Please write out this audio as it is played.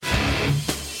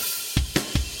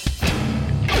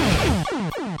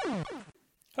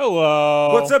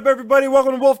Hello. What's up, everybody?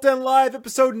 Welcome to Wolf Den Live,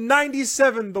 episode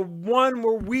 97, the one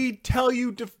where we tell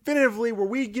you definitively, where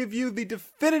we give you the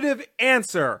definitive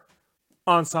answer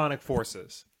on Sonic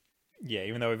Forces. Yeah,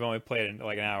 even though we've only played in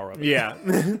like an hour of it. Yeah.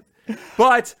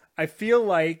 But I feel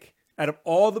like out of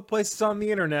all the places on the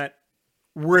internet,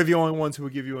 we're the only ones who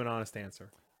would give you an honest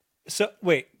answer. So,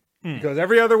 wait. Because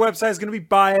every other website is going to be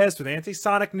biased with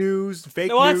anti-Sonic news,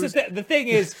 fake Well, news. that's the thing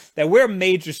is that we're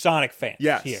major Sonic fans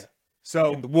Yes. here.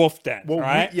 So, In the Wolf Den, Well, all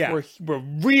right? yeah. We're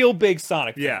real big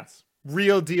Sonic fans. yeah,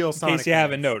 real deal Sonic. In case you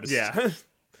haven't noticed. Yeah.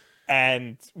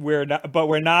 And we're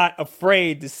not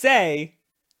afraid to say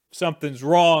something's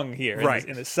wrong here Right.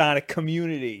 in the Sonic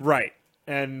community. Right.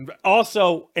 And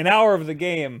Also, an hour of the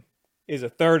game is a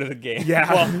third of the game.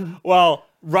 Yeah. Well,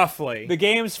 roughly. the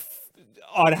game's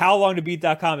on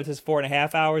howlongtobeat.com, it says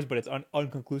 4.5 hours, but it's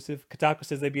unconclusive. Kotaku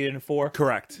says they beat it in 4.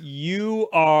 Correct. You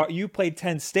played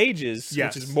 10 stages,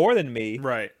 Yes. which is more than me.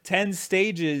 Right. 10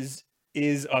 stages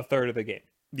is a third of the game.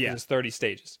 Yeah. It's 30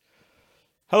 stages.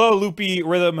 Hello, Loopy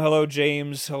Rhythm. Hello,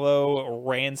 James. Hello,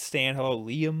 Randstan. Hello,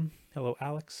 Liam. Hello,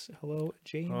 Alex. Hello,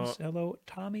 James. Hello,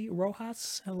 Tommy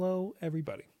Rojas. Hello,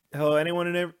 everybody. Hello,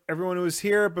 anyone and everyone who is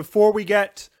here. Before we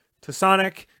get to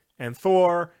Sonic and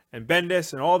Thor and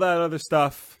Bendis and all that other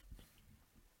stuff,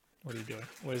 What are you doing?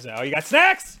 What is that? Oh, you got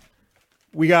snacks?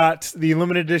 we got the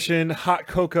limited edition hot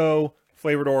cocoa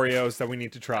flavored Oreos that we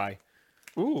need to try.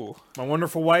 Ooh, My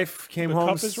wonderful wife the came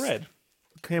cup is red.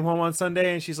 Came home on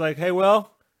Sunday and she's like, "Hey,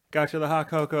 Will, got you the hot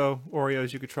cocoa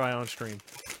Oreos you could try on stream."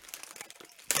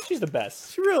 She's the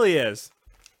best. She really is.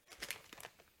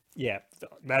 Yeah,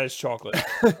 that is chocolate.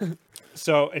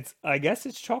 So I guess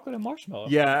it's chocolate and marshmallow.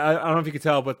 Yeah, I don't know if you could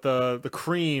tell, but the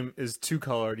cream is two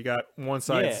colored. You got one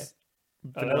side's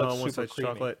that vanilla, looks one super side's creamy.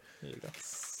 chocolate. There you go.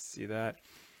 See that?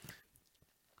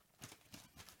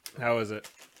 How is it?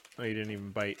 Oh, you didn't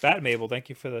even bite. Fat Mabel, thank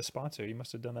you for the sponsor. You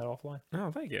must have done that offline.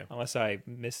 Oh, thank you. Unless I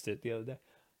missed it the other day.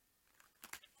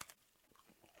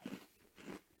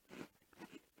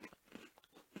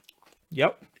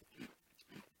 Yep.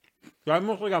 So I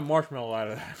mostly got marshmallow out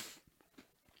of that.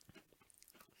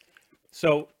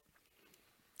 So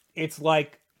it's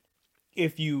like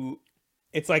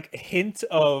it's like a hint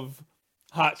of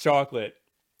hot chocolate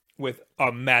with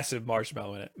a massive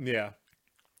marshmallow in it. Yeah.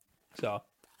 So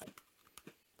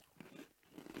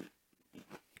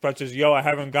but says, yo, I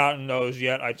haven't gotten those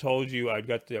yet. I told you I'd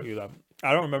get you them.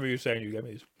 I don't remember you saying you get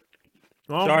me these.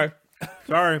 Well, Sorry.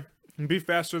 Sorry. Be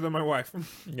faster than my wife.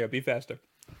 Yeah, be faster.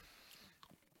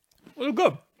 Well,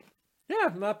 good.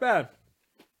 Yeah, not bad.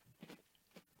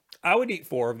 I would eat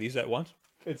 4 of these at once.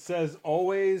 It says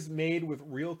always made with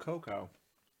real cocoa.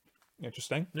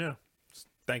 Interesting. Yeah.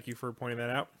 Thank you for pointing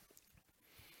that out.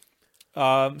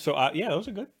 Yeah, those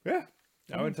are good. Yeah.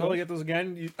 I would totally get those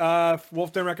again.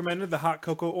 Wolf Den recommended the hot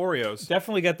cocoa Oreos.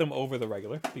 Definitely get them over the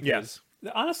regular. Because Yes.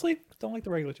 honestly, don't like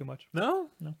the regular too much. No?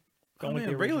 No. Oh, Don't like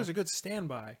man, the regular's a good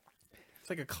standby. It's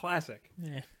like a classic.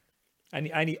 Yeah. I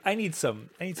need some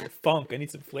funk. I need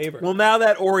some flavor. Well, now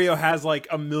that Oreo has like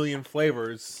a million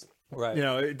flavors, right. you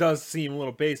know, it does seem a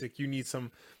little basic. You need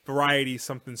some variety,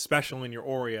 something special in your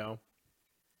Oreo.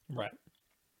 Right.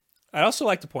 I'd also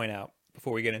like to point out,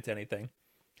 before we get into anything,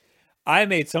 I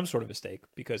made some sort of mistake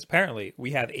because apparently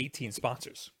we have 18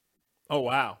 sponsors. Oh,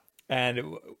 wow. And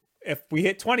if we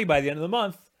hit 20 by the end of the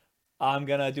month, I'm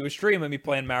going to do a stream of me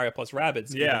playing Mario plus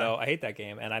Rabbids, even though I hate that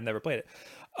game and I've never played it.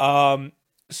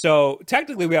 So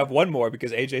technically we have one more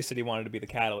because AJ said he wanted to be the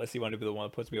catalyst. He wanted to be the one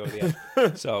that puts me over the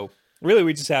edge. So really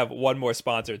we just have one more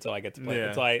sponsor until I get to play it,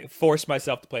 until I force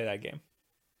myself to play that game.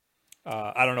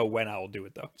 I don't know when I will do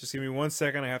it, though. Just give me 1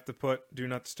 second. I have to put Do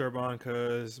Not Disturb on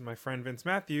because my friend Vince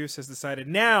Matthews has decided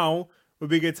now would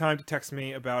be a good time to text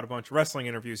me about a bunch of wrestling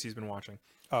interviews he's been watching.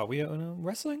 Oh, we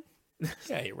wrestling? Yeah,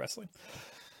 I hate wrestling.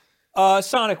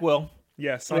 Sonic will.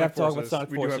 Yes, we have to talk about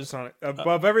Sonic We Forces. do have Sonic.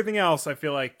 Above everything else, I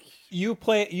feel like... You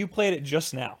played it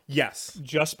just now. Yes.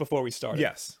 Just before we started.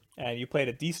 Yes. And you played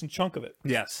a decent chunk of it.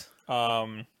 Yes.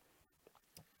 I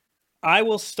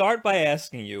will start by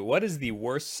asking you, what is the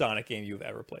worst Sonic game you've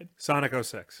ever played? Sonic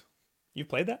 06. You've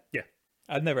played that? Yeah.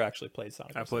 I've never actually played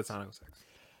Sonic. I played Sonic 06.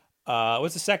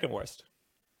 What's the second worst?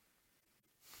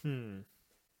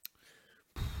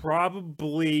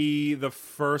 Probably the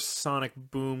first Sonic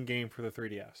Boom game for the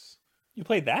 3DS. You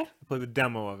played that? I played the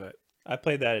demo of it. I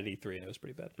played that at E3 and it was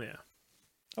pretty bad. Yeah.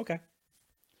 Okay.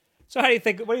 So what do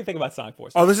you think about Sonic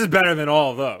Forces? Oh, this is better than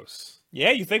all of those. Yeah,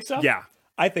 you think so? Yeah.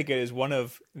 I think it is one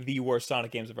of the worst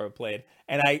Sonic games I've ever played,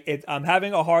 and I'm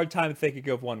having a hard time thinking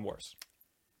of one worse.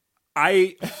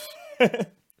 I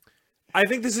I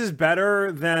think this is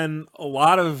better than a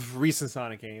lot of recent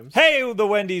Sonic games. Hey, the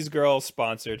Wendy's girl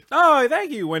sponsored. Oh,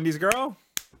 thank you, Wendy's girl.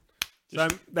 So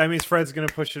that means Fred's gonna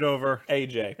push it over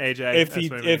AJ.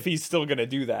 AJ, if he's still gonna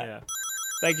do that. Yeah.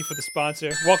 Thank you for the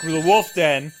sponsor. Welcome to the Wolf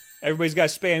Den. Everybody's got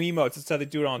spam emotes. That's how they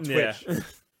do it on Twitch.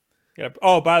 Yeah.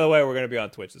 Oh, by the way, we're gonna be on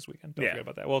Twitch this weekend. Don't Yeah. forget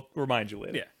about that. We'll remind you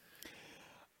later.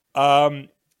 Yeah.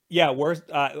 Yeah. Worst.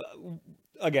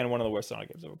 Again, one of the worst Sonic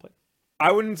games I've ever played.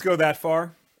 I wouldn't go that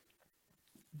far.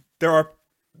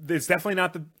 It's definitely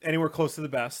not anywhere close to the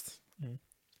best.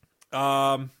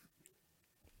 There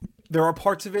are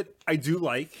parts of it I do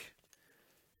like,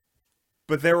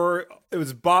 but it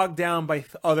was bogged down by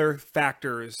other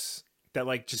factors that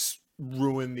like just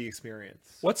ruined the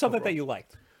experience. What's something that you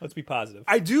liked? Let's be positive.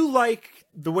 I do like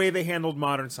the way they handled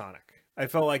modern Sonic. I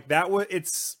felt like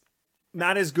it's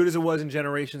not as good as it was in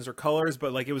Generations or Colors,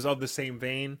 but like it was of the same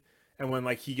vein. And when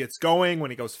like he gets going, when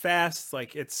he goes fast,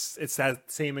 like it's that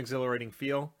same exhilarating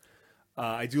feel.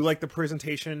 I do like the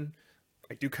presentation.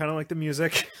 I do kind of like the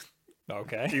music.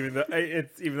 Okay. even though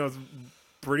it's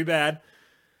pretty bad.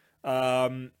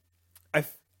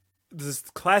 This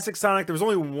classic Sonic, there was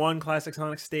only one classic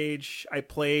Sonic stage I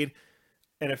played,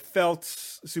 and it felt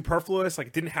superfluous. Like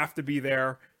it didn't have to be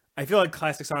there. I feel like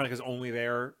classic Sonic is only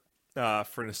there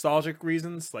for nostalgic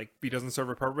reasons. Like he doesn't serve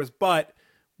a purpose. But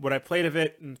what I played of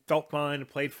it and felt fine,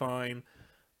 played fine.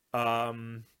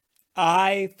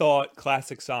 I thought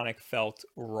classic Sonic felt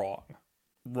wrong.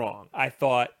 Wrong. I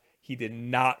thought he did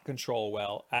not control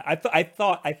well.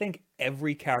 I think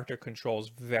every character controls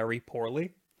very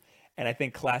poorly, and I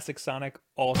think classic Sonic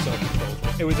also controls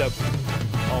well. It was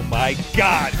oh my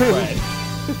god, Fred.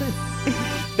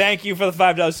 Thank you for the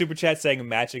 $5 super chat saying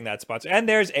matching that sponsor. And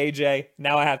there's AJ.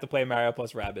 Now I have to play Mario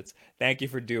plus Rabbids. Thank you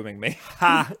for dooming me.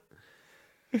 Ha.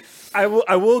 I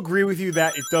will agree with you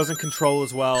that it doesn't control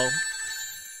as well.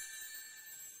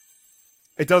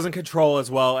 It doesn't control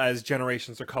as well as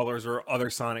Generations or Colors or other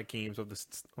Sonic games of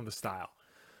the style.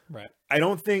 Right. I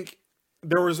don't think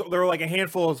there were like a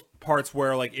handful of parts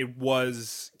where like it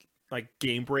was like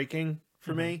game breaking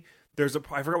for me. I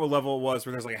forgot what level it was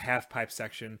where there's like a half pipe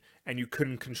section and you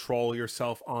couldn't control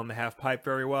yourself on the half pipe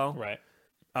very well. Right.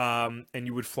 And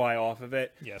you would fly off of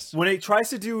it. Yes. When it tries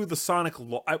to do the Sonic,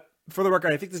 for the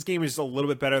record, I think this game is a little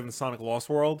bit better than Sonic Lost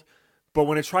World. But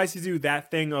when it tries to do that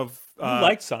thing of... you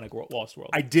liked Sonic Lost World.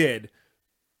 I did.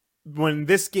 When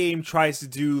this game tries to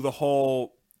do the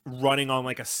whole running on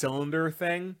like a cylinder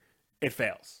thing, it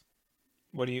fails.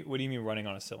 What do you mean running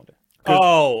on a cylinder?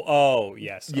 Oh,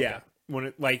 yes. Okay. Yeah.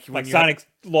 When Sonic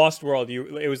Lost World,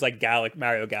 it was like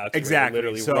Mario Galaxy. Exactly.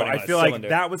 Literally so running I on feel a like cylinder.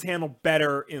 that was handled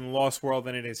better in Lost World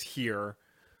than it is here.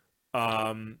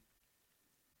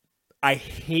 I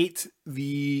hate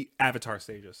the Avatar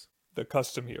stages. The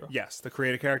custom hero. Yes, the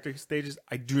create a character stages.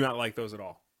 I do not like those at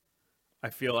all. I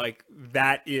feel like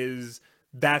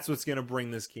that's what's going to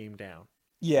bring this game down.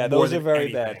 Yeah, those are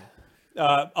very bad.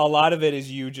 A lot of it is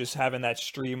you just having that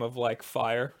stream of like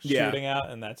fire shooting out,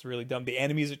 and that's really dumb. The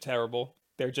enemies are terrible.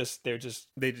 They're just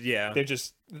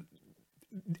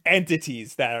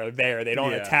entities that are there. They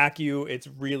don't attack you. It's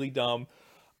really dumb.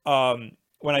 When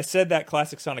I said that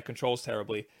classic Sonic controls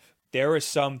terribly, there are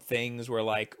some things where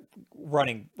like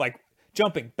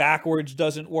jumping backwards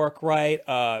doesn't work right.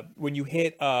 When you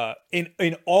hit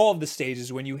in all of the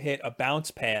stages, when you hit a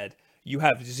bounce pad, you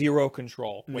have zero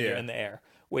control when you're in the air,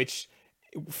 which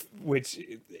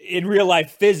in real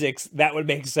life physics that would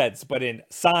make sense, but in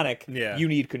Sonic you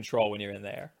need control when you're in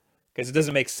the air because it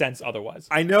doesn't make sense otherwise.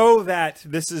 I know that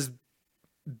this is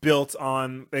built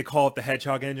on, they call it the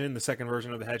Hedgehog engine, the second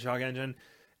version of the Hedgehog engine,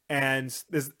 and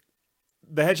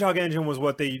the Hedgehog engine was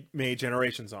what they made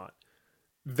Generations on.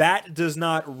 That does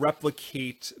not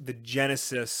replicate the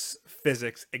Genesis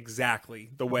physics exactly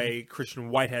the way Christian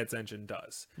Whitehead's engine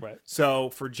does. Right.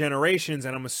 So for Generations,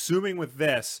 and I'm assuming with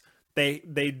this,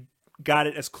 they got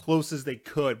it as close as they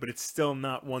could, but it's still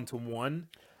not one-to-one.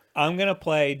 I'm going to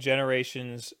play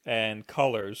Generations and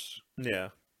Colors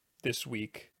this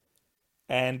week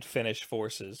and finish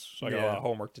Forces. So I got a lot of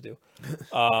homework to do.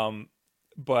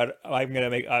 But I'm going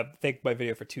to I think my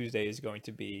video for Tuesday is going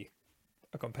to be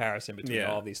a comparison between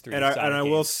all of these three. And I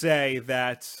will say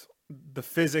that the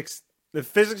physics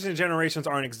in Generations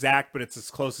aren't exact, but it's as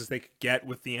close as they could get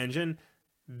with the engine.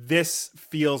 This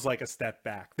feels like a step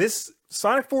back. This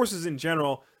Sonic Forces in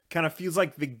general kind of feels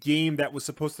like the game that was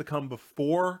supposed to come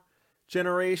before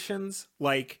Generations.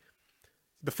 Like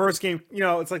the first game,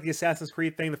 it's like the Assassin's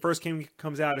Creed thing. The first game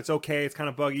comes out, it's okay, it's kind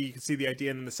of buggy, you can see the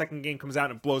idea, and then the second game comes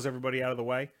out and it blows everybody out of the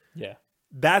way. Yeah.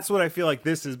 That's what I feel like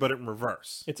this is, but in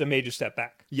reverse. It's a major step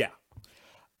back. Yeah.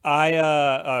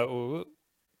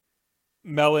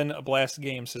 Melon Blast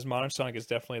Games says Modern Sonic is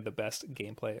definitely the best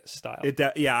gameplay style.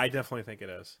 Yeah, I definitely think it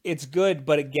is. It's good,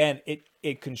 but again,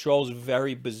 it controls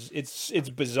very it's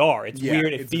bizarre. It's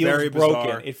weird. It feels very broken.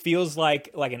 bizarre. It feels like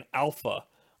an alpha.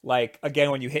 Like again,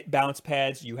 when you hit bounce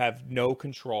pads, you have no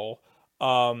control.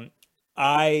 What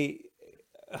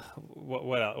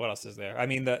else is there? I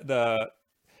mean the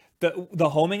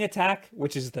homing attack,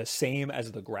 which is the same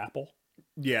as the grapple.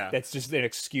 Yeah. That's just an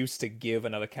excuse to give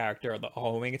another character the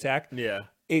homing attack. Yeah.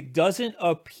 It doesn't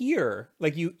appear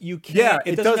like you can't. Yeah,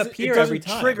 it doesn't appear every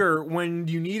time. Trigger when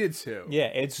you need it to. Yeah,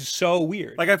 it's so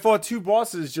weird. Like I fought 2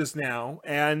 bosses just now,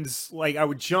 and like I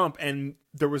would jump, and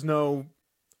there was no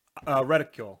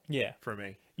reticule. Yeah, for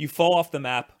me, you fall off the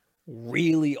map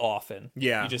really often.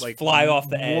 Yeah, you just like fly off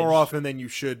the edge more often than you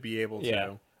should be able to.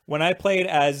 Yeah. When I played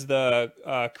as the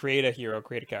create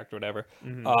a character, whatever.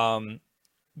 Mm-hmm.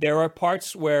 There are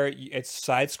parts where it's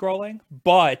side scrolling,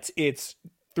 but it's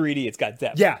 3D. It's got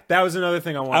depth. Yeah, that was another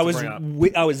thing I wanted to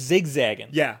bring up. I was zigzagging.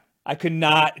 Yeah, I could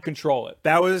not control it.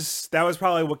 That was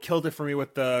probably what killed it for me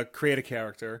with the create a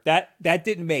character. That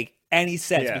didn't make any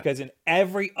sense because in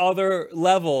every other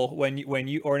level when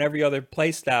you or in every other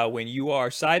play style when you are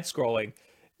side scrolling,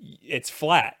 it's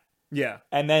flat. Yeah,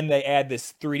 and then they add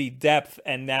this 3D depth,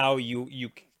 and now you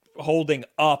holding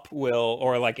up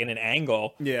or like in an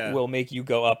angle will make you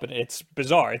go up, and it's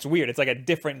bizarre. It's weird. It's like a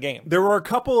different game. There were a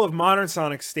couple of modern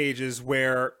Sonic stages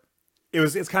where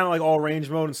it's kind of like all range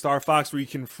mode in Star Fox where you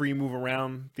can free move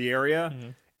around the area. Mm-hmm.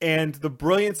 And the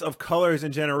brilliance of Colors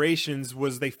and Generations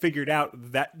was they figured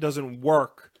out that doesn't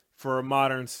work for a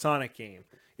modern Sonic game.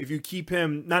 If you keep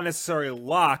him not necessarily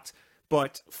locked,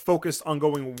 but focused on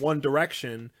going one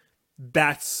direction,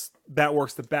 that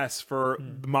works the best for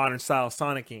the modern style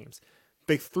Sonic games.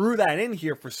 They threw that in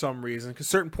here for some reason because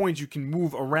certain points you can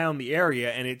move around the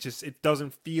area, and it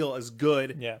doesn't feel as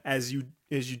good as you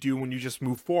do when you just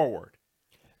move forward.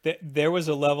 There was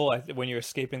a level when you're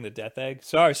escaping the Death Egg.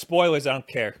 Sorry, spoilers. I don't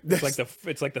care.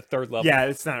 It's like the third level. Yeah,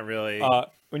 it's not really.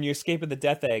 When you're escaping the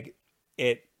Death Egg,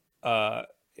 it's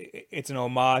an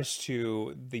homage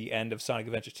to the end of Sonic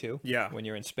Adventure 2. Yeah, when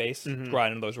you're in space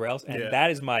grinding those rails, and that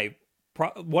is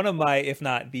one of my, if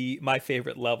not my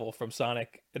favorite level from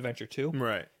Sonic Adventure 2.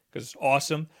 Right. Because it's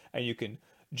awesome, and you can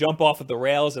jump off of the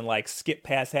rails and like skip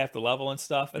past half the level and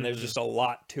stuff, and there's just a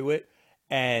lot to it.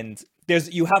 And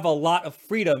you have a lot of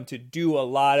freedom to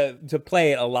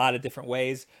play it a lot of different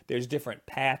ways. There's different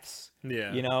paths.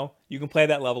 Yeah. You know? You can play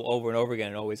that level over and over again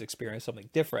and always experience something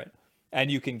different. And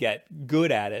you can get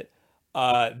good at it.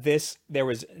 There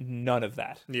was none of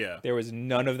that. Yeah. There was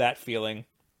none of that feeling.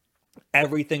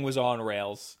 Everything was on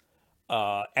rails.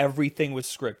 Everything was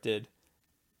scripted.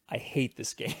 I hate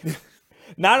this game.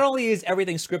 Not only is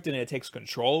everything scripted and it takes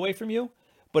control away from you,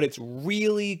 but it's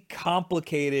really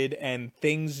complicated and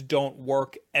things don't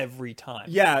work every time.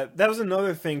 Yeah, that was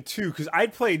another thing too, because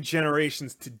I'd played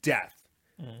Generations to death.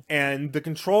 And the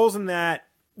controls in that,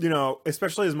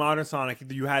 especially as Modern Sonic,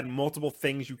 you had multiple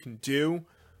things you can do,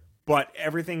 but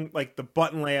everything, like the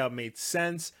button layout made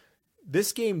sense.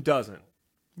 This game doesn't.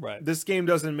 Right. This game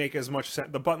doesn't make as much sense.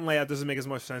 The button layout doesn't make as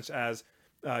much sense as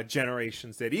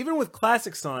Generations did. Even with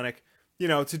classic Sonic,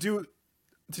 to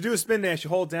do a spin dash, you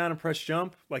hold down and press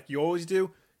jump like you always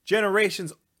do.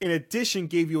 Generations, in addition,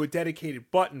 gave you a dedicated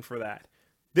button for that.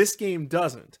 This game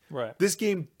doesn't. Right. This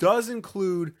game does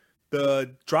include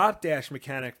the drop dash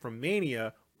mechanic from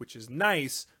Mania, which is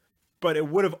nice, but it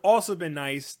would have also been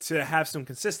nice to have some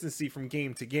consistency from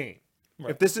game to game. Right.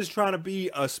 If this is trying to be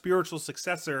a spiritual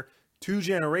successor to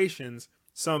Generations,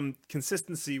 some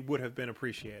consistency would have been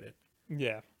appreciated.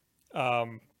 Yeah.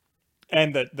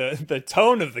 And the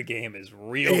tone of the game is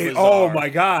real bizarre. Oh my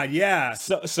god, yeah.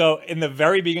 So in the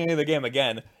very beginning of the game,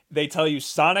 again, they tell you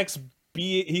Sonic's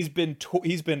he's been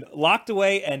locked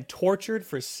away and tortured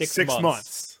for 6 months. 6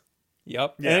 months.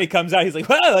 Yep. Yeah. And then he comes out, he's like,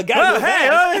 well, the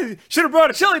guy should have brought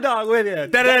a chili dog with you.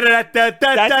 That's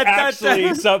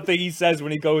actually something he says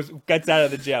when he gets out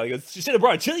of the jail. He goes, you should have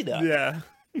brought a chili dog. Yeah.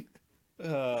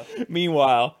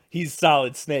 Meanwhile, he's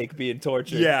Solid Snake being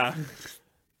tortured. Yeah.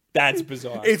 That's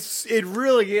bizarre. It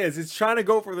really is. It's trying to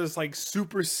go for this like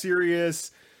super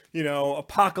serious,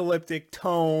 apocalyptic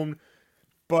tone,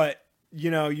 but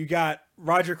you got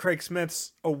Roger Craig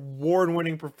Smith's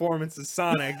award-winning performance as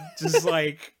Sonic, just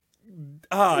like,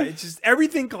 it's just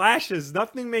everything clashes.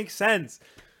 Nothing makes sense.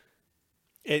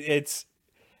 It's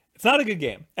not a good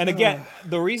game. And again,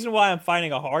 the reason why I'm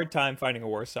finding a hard time finding a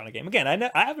worse Sonic game. Again,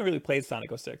 I haven't really played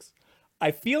Sonic 06.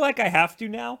 I feel like I have to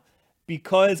now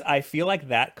because I feel like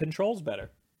that controls better.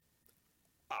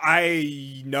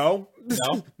 No.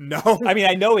 I mean,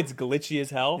 I know it's glitchy as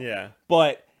hell. Yeah.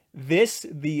 But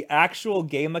The actual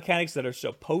game mechanics that are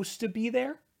supposed to be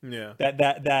there, Yeah.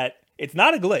 that it's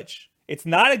not a glitch. It's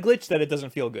not a glitch that it doesn't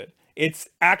feel good. It's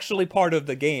actually part of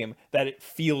the game that it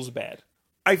feels bad.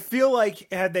 I feel like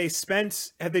had they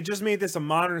just made this a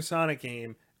modern Sonic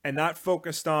game and not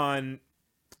focused on,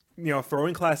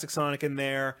 throwing classic Sonic in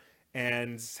there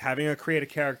and having a creative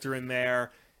character in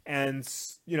there and,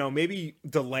 maybe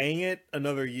delaying it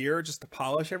another year just to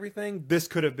polish everything, this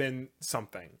could have been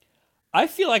something. I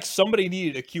feel like somebody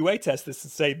needed a QA test this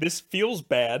and say, this feels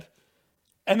bad,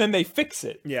 and then they fix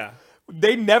it. Yeah.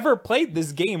 They never played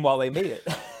this game while they made it.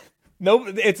 No,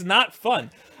 it's not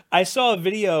fun. I saw a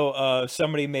video of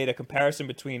somebody made a comparison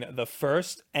between the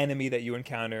first enemy that you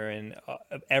encounter in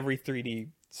every 3D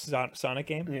Sonic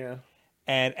game, Yeah.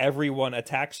 and everyone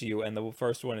attacks you, and the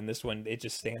first one and this one, it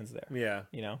just stands there. Yeah.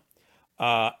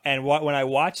 And when I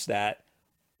watched that,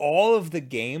 all of the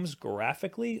games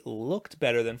graphically looked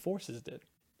better than Forces did.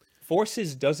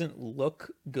 Forces doesn't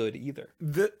look good either.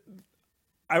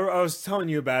 I was telling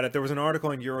you about it. There was an article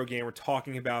in Eurogamer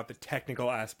talking about the technical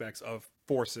aspects of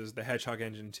Forces, the Hedgehog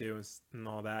Engine 2 and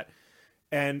all that.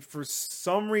 And for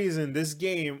some reason, this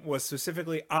game was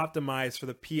specifically optimized for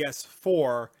the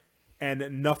PS4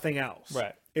 and nothing else.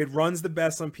 Right. It runs the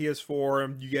best on PS4,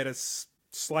 and you get a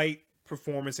slight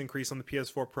performance increase on the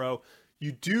PS4 Pro.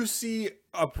 You do see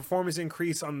a performance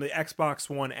increase on the Xbox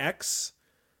One X,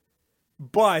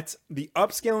 but the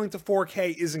upscaling to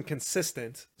 4K isn't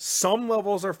consistent. Some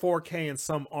levels are 4K and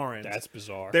some aren't. That's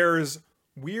bizarre. There's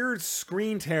weird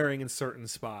screen tearing in certain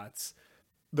spots.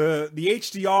 The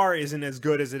HDR isn't as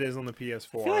good as it is on the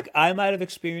PS4. I feel like I might have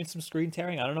experienced some screen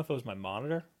tearing. I don't know if it was my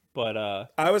monitor, but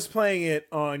I was playing it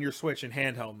on your Switch in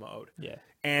handheld mode. Yeah.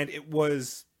 And it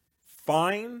was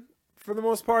fine for the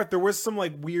most part. There was some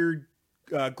like weird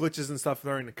glitches and stuff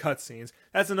during the cutscenes.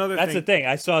 That's the thing.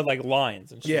 I saw like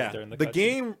lines and shit during the cutscenes.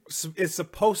 Game is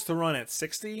supposed to run at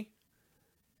 60,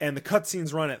 and the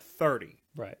cutscenes run at 30.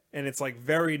 Right. And it's like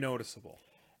very noticeable.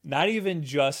 Not even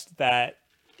just that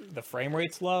the frame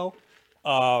rate's low.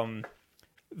 The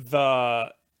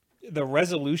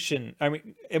resolution, I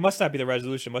mean, it must not be the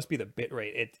resolution, it must be the bit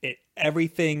rate. It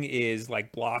everything is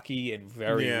like blocky and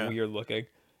very weird looking.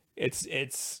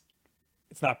 It's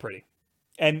not pretty.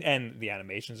 And the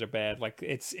animations are bad. Like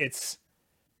it's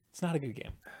not a good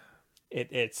game.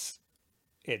 It's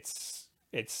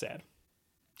sad.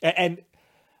 And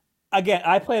again,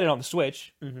 I played it on the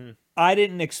Switch. Mm-hmm. I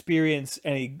didn't experience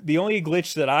any. The only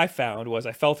glitch that I found was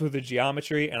I fell through the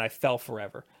geometry and I fell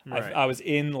forever. Right. I was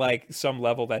in like some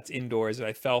level that's indoors and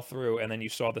I fell through, and then you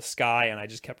saw the sky and I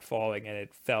just kept falling and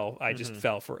it fell. I just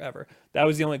fell forever. That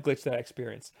was the only glitch that I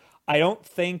experienced. I don't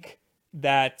think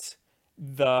that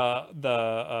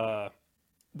the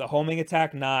homing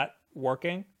attack not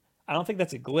working, I don't think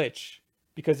that's a glitch,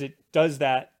 because it does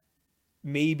that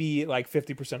maybe like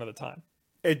 50% of the time.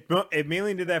 It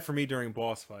mainly did that for me during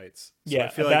boss fights. So Yeah, I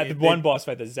feel that like one boss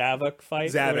fight, the Zavok fight,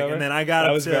 Zavok, and then I got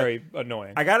that up was to, very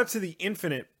annoying. I got up to the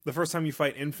Infinite the first time you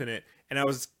fight Infinite, and I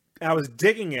was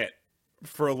digging it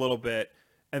for a little bit,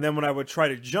 and then when I would try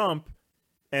to jump,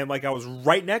 and like I was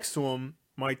right next to him,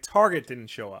 my target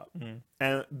didn't show up,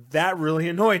 and that really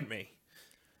annoyed me.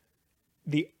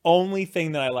 The only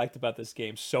thing that I liked about this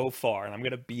game so far, and I'm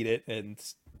gonna beat it, and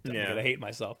I'm gonna hate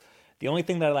myself. The only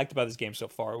thing that I liked about this game so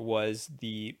far was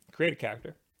the creative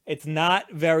character. It's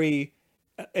not very.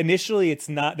 Initially, it's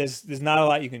not. There's not a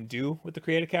lot you can do with the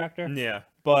creative character. Yeah.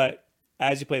 But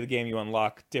as you play the game, you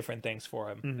unlock different things for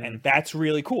him, and that's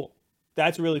really cool.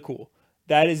 That's really cool.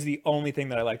 That is the only thing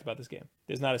that I liked about this game.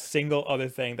 There's not a single other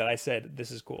thing that I said this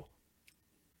is cool.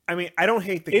 I mean, I don't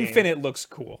hate the game. Infinite looks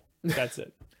cool. That's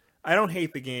it. I don't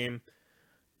hate the game.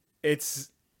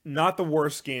 It's not the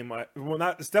worst game.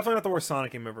 It's definitely not the worst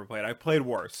Sonic game I've ever played. I played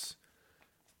worse.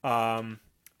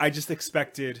 I just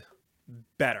expected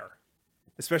better.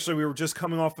 Especially, we were just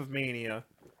coming off of Mania.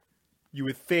 You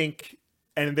would think,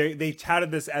 and they touted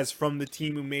this as from the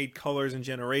team who made Colors and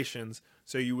Generations,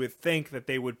 so you would think that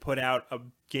they would put out a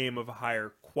game of a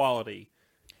higher quality,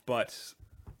 but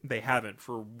they haven't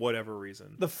for whatever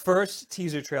reason. The first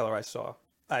teaser trailer I saw,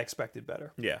 I expected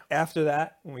better. Yeah. After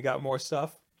that, when we got more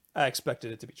stuff, I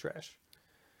expected it to be trash.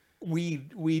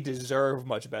 We deserve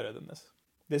much better than this.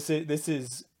 This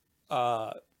is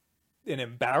an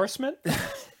embarrassment,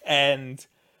 and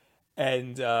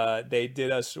they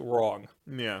did us wrong.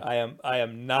 Yeah. I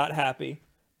am not happy,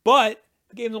 but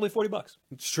the game's only $40.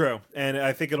 It's true, and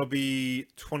I think it'll be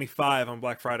 $25 on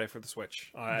Black Friday for the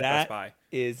Switch at Best Buy. That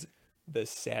is the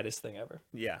saddest thing ever.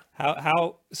 Yeah.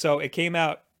 So it came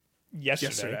out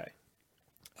yesterday.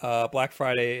 Black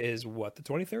Friday is what, the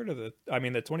 23rd or the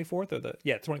 24th or the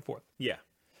 24th. Yeah.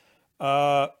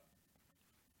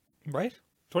 right?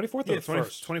 24th or Yeah,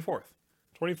 1st? 24th.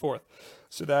 24th.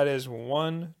 So that is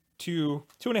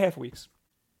 2.5 weeks.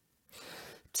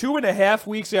 2.5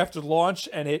 weeks after launch,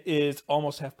 and it is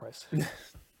almost half price.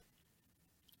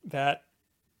 That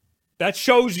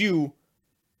shows you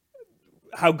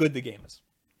how good the game is.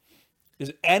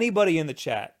 Does anybody in the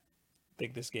chat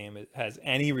think this game has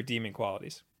any redeeming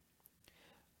qualities?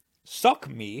 Suck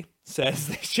Me says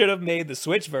they should have made the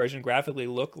Switch version graphically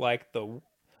look like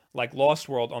Lost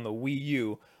World on the Wii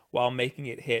U while making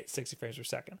it hit 60 frames per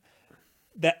second.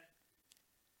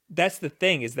 That's the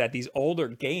thing, is that these older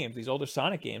games, these older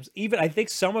Sonic games, even I think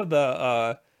some of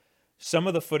the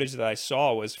footage that I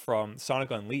saw was from Sonic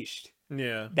Unleashed.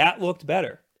 Yeah. That looked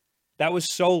better. That was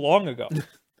so long ago.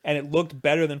 And it looked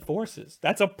better than Forces.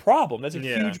 That's a problem. That's a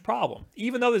huge problem.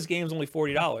 Even though this game's only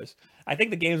 $40. I think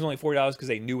the game's only $40 because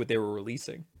they knew what they were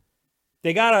releasing.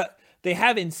 They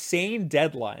have insane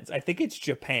deadlines. I think it's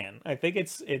Japan. I think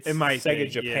it's Sega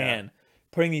Japan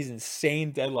putting these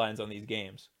insane deadlines on these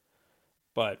games.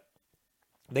 But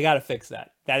they got to fix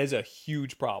that. That is a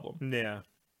huge problem. Yeah.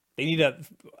 They need to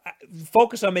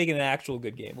focus on making an actual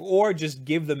good game, or just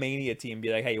give the Mania team, be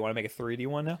like, hey, you want to make a 3D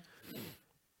one now?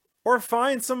 Or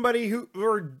find somebody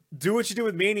or do what you do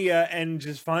with Mania and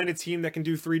just find a team that can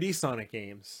do 3D Sonic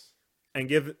games and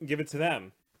give it to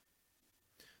them.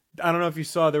 I don't know if you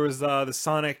saw, there was the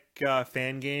Sonic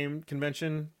fan game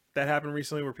convention that happened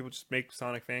recently where people just make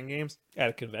Sonic fan games At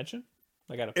a convention?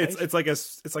 Like at a place? It's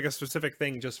like a specific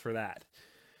thing just for that.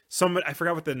 Somebody, I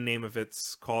forgot what the name of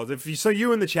it's called. If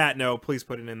you in the chat know, please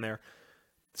put it in there.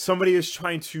 Somebody is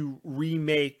trying to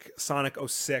remake Sonic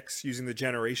 06 using the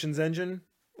Generations engine,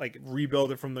 like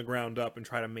rebuild it from the ground up and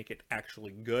try to make it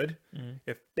actually good. Mm-hmm.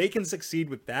 If they can succeed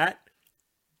with that,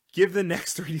 give the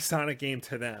next 3D Sonic game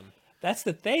to them. That's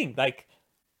the thing. Like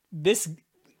this,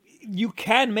 you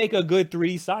can make a good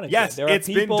 3D Sonic yes, game. It's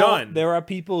been done. There are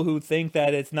people who think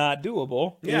that it's not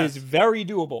doable. Yes. It is very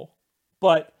doable.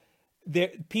 But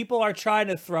people are trying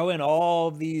to throw in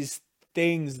all these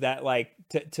things that like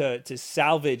to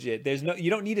salvage it. You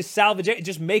don't need to salvage it.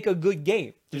 Just make a good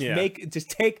game.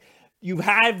 You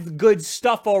have good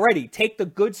stuff already. Take the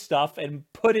good stuff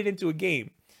and put it into a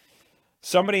game.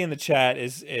 Somebody in the chat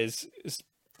is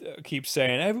keeps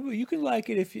saying, everybody, you can like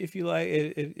it if you like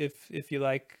it, if you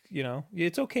like,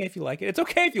 it's okay if you like it. It's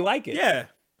okay if you like it. Yeah.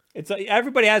 It's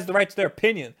everybody has the right to their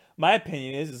opinion. My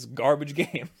opinion is it's a garbage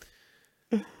game.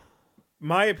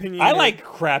 My opinion I like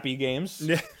crappy games.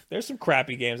 Yeah. There's some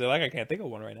crappy games I like. I can't think of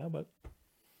one right now, but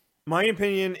my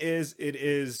opinion is it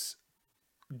is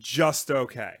just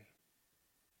okay.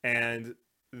 And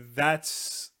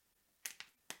that's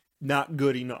not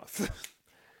good enough.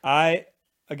 I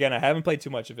haven't played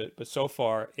too much of it, but so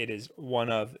far it is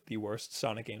one of the worst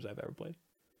Sonic games I've ever played.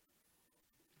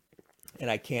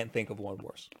 And I can't think of one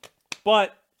worse.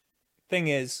 But thing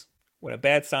is, when a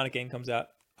bad Sonic game comes out,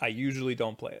 I usually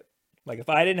don't play it. Like if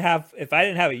I didn't have a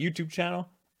YouTube channel,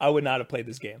 I would not have played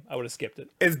this game. I would have skipped it.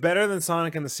 It's better than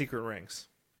Sonic and the Secret Rings.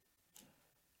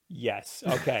 Yes.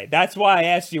 Okay. That's why I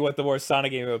asked you what the worst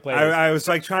Sonic game you ever played is. I was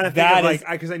like trying to think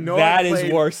because I know that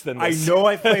is worse than this. I know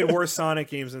I played worse Sonic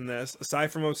games than this,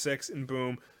 aside from 06 and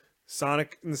Boom,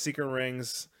 Sonic and the Secret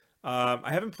Rings.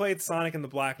 I haven't played Sonic and the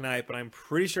Black Knight, but I'm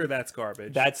pretty sure that's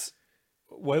garbage. That's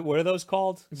what are those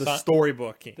called? The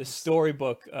storybook games. The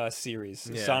storybook series.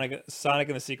 Yeah. Sonic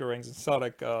and the Secret Rings and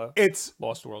Sonic it's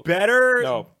Lost World. Better.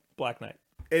 No, Black Knight.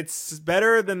 It's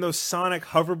better than those Sonic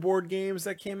hoverboard games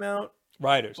that came out.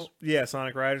 Riders. Yeah,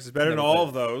 Sonic Riders is better than all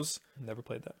of those. Never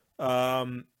played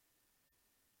that.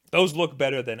 Those look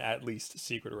better than at least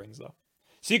Secret Rings, though.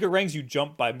 Secret Rings, you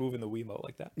jump by moving the Wiimote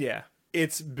like that. Yeah.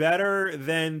 It's better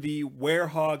than the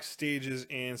Werehog stages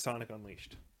in Sonic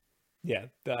Unleashed. Yeah.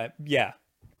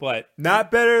 But not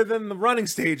better than the running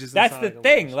stages. That's the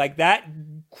thing. Like, that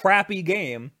crappy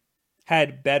game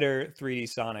had better 3D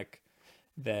Sonic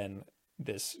than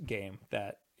this game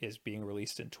that is being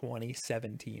released in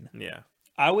 2017. Yeah.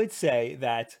 I would say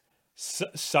that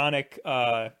Sonic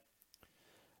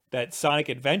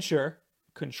Adventure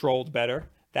controlled better.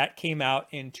 That came out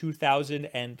in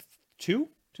 2002?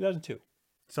 2002.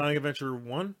 Sonic Adventure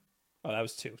 1? Oh, that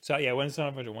was 2. So yeah, when did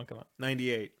Sonic Adventure 1 come out?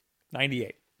 98.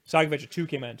 Sonic Adventure 2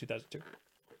 came out in 2002.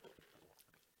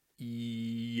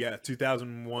 Yeah,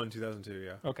 2001, 2002,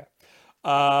 yeah. Okay.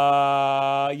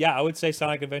 I would say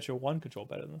Sonic Adventure 1 controlled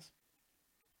better than this.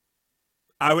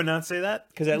 I would not say that.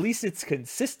 Because at least it's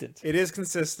consistent. It is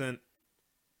consistent.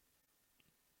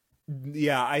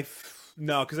 Yeah,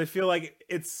 because I feel like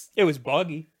it was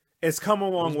buggy. It's come a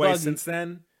long way since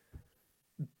then.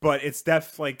 But it's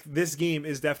this game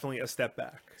is definitely a step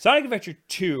back. Sonic Adventure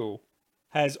 2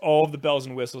 has all of the bells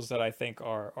and whistles that I think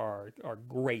are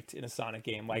great in a Sonic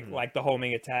game, like the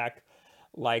homing attack,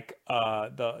 like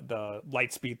the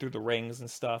light speed through the rings and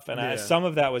stuff. And some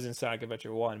of that was in Sonic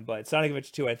Adventure 1, but Sonic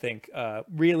Adventure 2 I think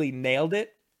really nailed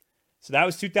it. So that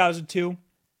was 2002.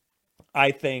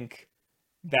 I think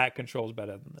that controls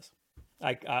better than this.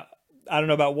 I don't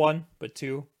know about 1, but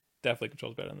 2 definitely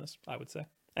controls better than this, I would say.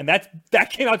 And that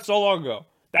came out so long ago.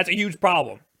 That's a huge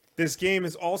problem. This game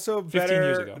is also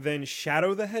better than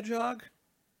Shadow the Hedgehog.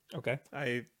 Okay.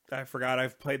 I forgot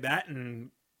I've played that, and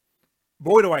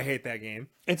boy, do I hate that game.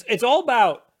 It's all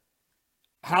about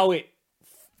how it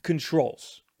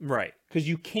controls. Right. Because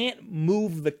you can't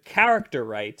move the character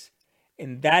right,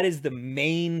 and that is the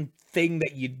main thing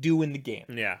that you do in the game.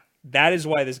 Yeah. That is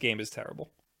why this game is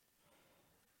terrible.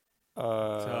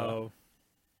 So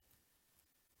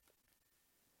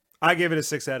I give it a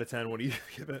 6 out of 10. What do you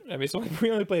give it? I mean, so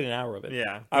we only played an hour of it.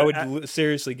 Yeah. I would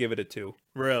seriously give it a 2.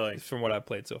 Really? From what I've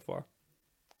played so far.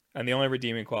 And the only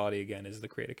redeeming quality, again, is the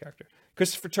creative character.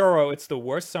 Christopher Toro, it's the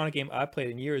worst Sonic game I've played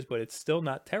in years, but it's still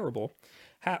not terrible.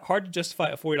 Hard to justify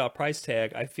a $40 price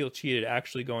tag. I feel cheated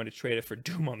actually going to trade it for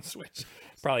Doom on the Switch.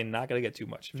 Probably not going to get too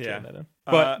much if you trade that in.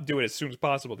 But do it as soon as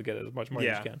possible to get as much money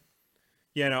as you can.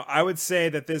 Yeah, no, I would say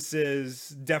that this is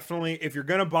definitely, if you're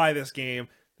going to buy this game,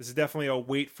 this is definitely a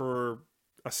wait for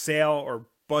a sale or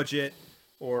budget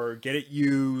or get it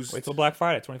used. Wait till Black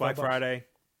Friday, $25. Black Friday.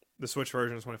 The Switch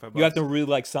version is $25. You have to really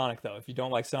like Sonic, though. If you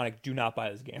don't like Sonic, do not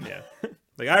buy this game. Yeah.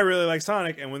 Like, I really like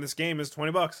Sonic, and when this game is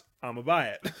 $20, I'm going to buy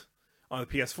it on the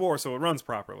PS4 so it runs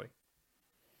properly.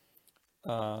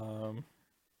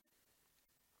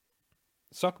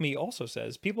 Suck Me also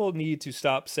says, people need to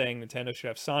stop saying Nintendo should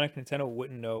have Sonic. Nintendo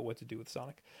wouldn't know what to do with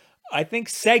Sonic. I think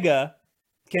Sega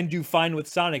can do fine with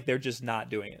Sonic. They're just not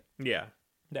doing it. Yeah.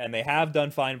 And they have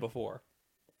done fine before.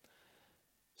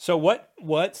 So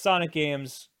what Sonic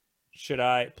games should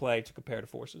I play to compare to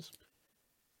Forces?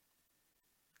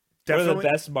 Definitely. What are the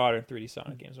best modern 3D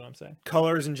Sonic games, what I'm saying?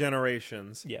 Colors and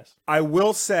Generations. Yes. I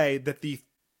will say that the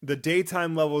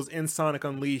daytime levels in Sonic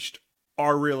Unleashed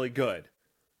are really good.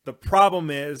 The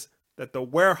problem is that the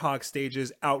Werehog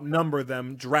stages outnumber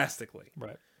them drastically.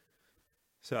 Right.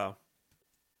 So.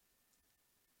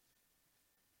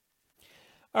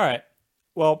 All right.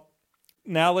 Well,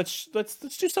 now let's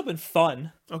do something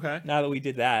fun. Okay. Now that we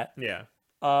did that. Yeah.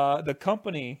 The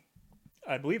company,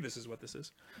 I believe this is what this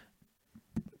is.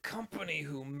 The company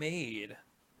who made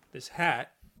this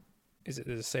hat, does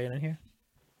it say it in here?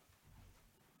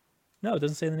 No, it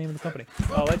doesn't say the name of the company.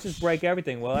 Oh, let's just break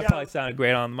everything. Well, that probably sounded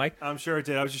great on the mic. I'm sure it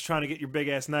did. I was just trying to get your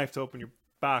big-ass knife to open your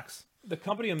box. The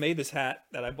company who made this hat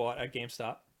that I bought at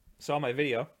GameStop saw my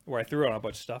video where I threw on a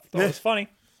bunch of stuff. Thought it was funny.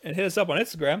 And hit us up on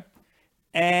Instagram.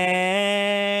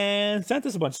 And sent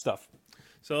us a bunch of stuff.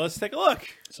 So let's take a look.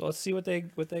 So let's see what they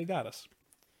got us.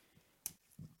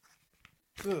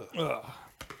 Ugh.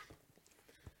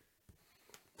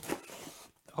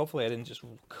 Hopefully I didn't just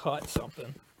cut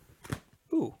something.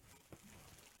 Ooh.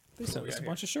 They sent us a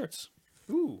bunch of shirts.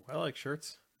 Ooh, I like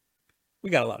shirts.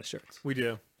 We got a lot of shirts. We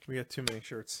do. We got too many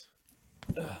shirts.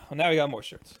 Well, now we got more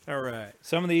shirts. All right.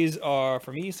 Some of these are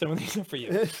for me. Some of these are for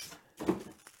you.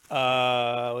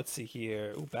 Let's see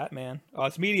here. Ooh, Batman. Oh,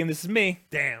 it's medium. This is me.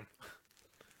 Damn.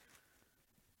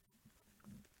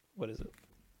 What is it?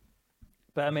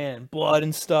 Batman and blood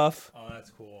and stuff. Oh, that's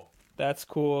cool. That's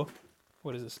cool.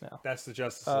 What is this now? That's the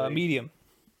Justice League. Medium.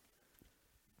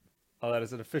 Oh, that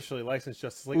is an officially licensed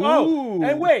Justice League. Ooh. Oh,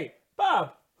 and wait,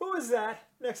 Bob, who is that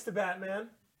next to Batman?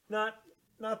 Not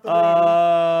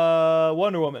the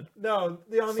Wonder Woman. No,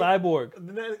 Cyborg.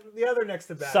 The other next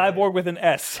to Batman. Cyborg with an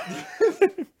S.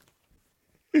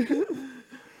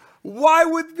 Why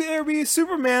would there be a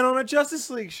Superman on a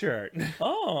Justice League shirt?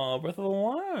 Oh, Breath of the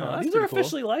Wild. Oh, these are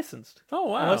officially licensed. Oh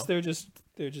wow. Unless they're just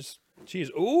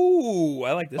cheese. Ooh,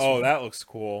 I like this one. Oh, that looks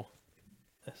cool.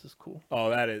 This is cool. Oh,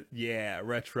 that is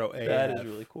retro AF. That is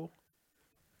really cool.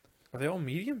 Are they all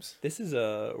mediums? This is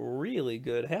a really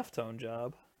good halftone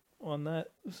job on that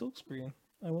silk screen,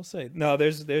 I will say. No,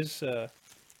 there's I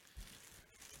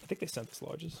think they sent this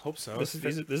larges. Hope so. This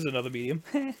is another medium.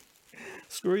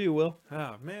 Screw you, Will.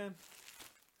 Oh man.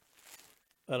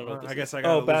 I don't know. I guess I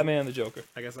got. Batman and the Joker.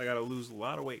 I guess I got to lose a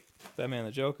lot of weight. Batman and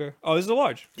the Joker. Oh, this is a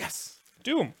large. Yes.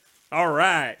 Doom. All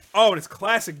right. Oh, and it's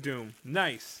classic Doom.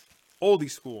 Nice. Oldie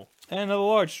school. And another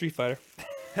large Street Fighter.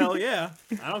 Hell yeah.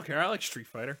 I don't care. I like Street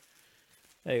Fighter.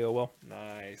 There you go, Will.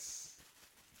 Nice.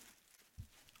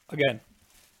 Again,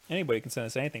 anybody can send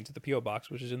us anything to the P.O. Box,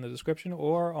 which is in the description,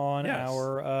 or on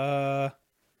our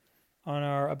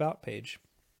About page.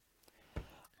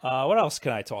 What else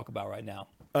can I talk about right now?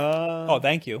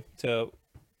 Thank you to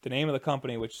the name of the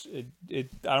company, which I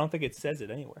don't think it says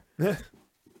it anywhere.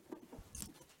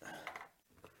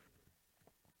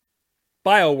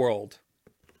 BioWorld.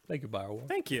 Thank you, BioWorld.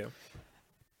 Thank you.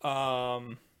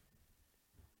 So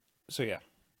yeah,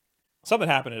 something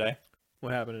happened today.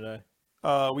 What happened today?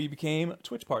 We became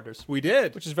Twitch partners, We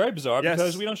did. which is very bizarre Yes.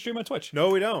 because we don't stream on Twitch.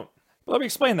 No, we don't. But let me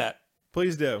explain that.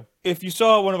 Please do. If you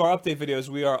saw one of our update videos,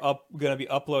 we are going to be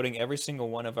uploading every single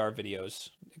one of our videos,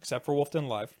 except for Wolfden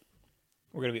Live.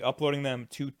 We're going to be uploading them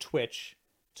to Twitch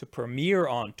to premiere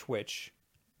on Twitch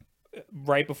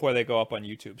right before they go up on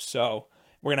YouTube. So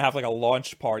we're going to have like a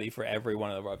launch party for every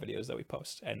one of our videos that we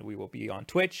post. And we will be on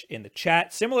Twitch in the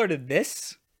chat, similar to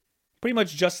this, pretty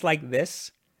much just like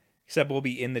this, except we'll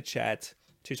be in the chat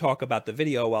to talk about the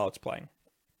video while it's playing.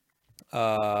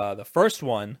 The first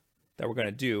one that we're going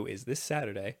to do is this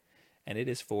Saturday, and it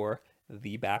is for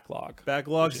The Backlog.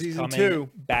 Backlog which is Season coming 2.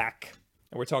 back.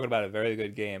 And we're talking about a very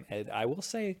good game. And I will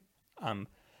say, I'm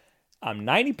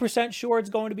 90% sure it's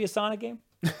going to be a Sonic game.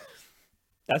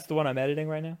 That's the one I'm editing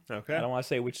right now. Okay. I don't want to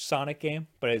say which Sonic game,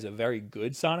 but it is a very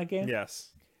good Sonic game. Yes.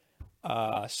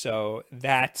 So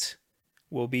that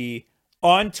will be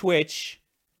on Twitch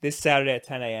this Saturday at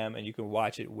 10 a.m. and you can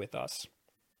watch it with us.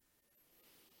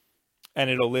 And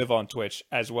it'll live on Twitch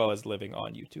as well as living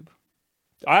on YouTube.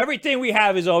 Everything we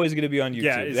have is always going to be on YouTube.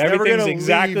 Yeah, it's Everything's never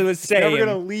exactly the same. It's never going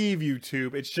to leave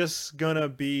YouTube. It's just going to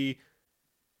be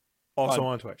also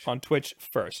on Twitch. On Twitch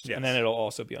first, Yes. and then it'll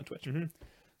also be on Twitch. Mhm.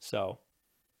 So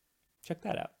check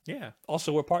that out. Yeah.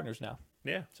 Also, we're partners now.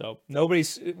 Yeah. So nobody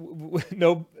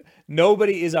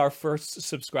is our first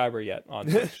subscriber yet on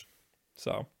Twitch.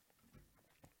 So,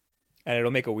 and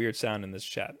it'll make a weird sound in this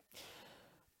chat.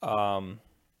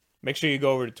 Make sure you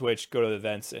go over to Twitch, go to the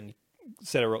events, and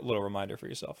set a little reminder for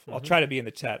yourself. I'll try to be in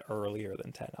the chat earlier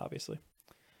than 10, obviously.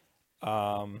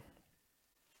 What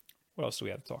else do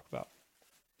we have to talk about?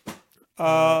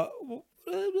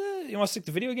 You want to stick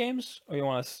to video games, or you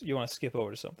want to skip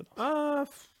over to something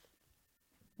else?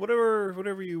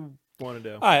 Whatever you want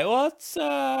to do. All right, well, let's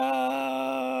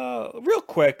real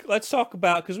quick. Let's talk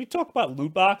about, because we talk about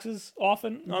loot boxes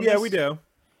often. On Yeah, this. we do.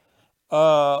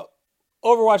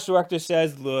 Overwatch director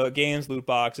says the game's loot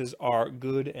boxes are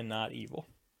good and not evil,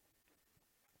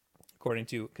 according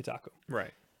to Kotaku.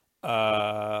 Right.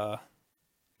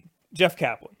 Jeff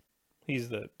Kaplan, he's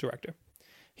the director.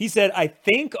 He said, I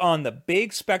think on the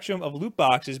big spectrum of loot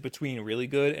boxes between really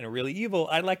good and really evil,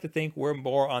 I'd like to think we're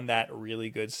more on that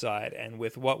really good side. And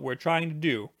with what we're trying to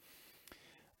do,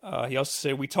 he also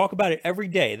said, we talk about it every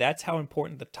day. That's how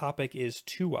important the topic is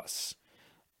to us.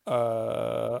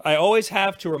 I always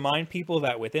have to remind people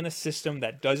that within a system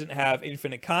that doesn't have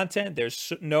infinite content,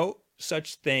 there's no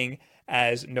such thing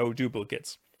as no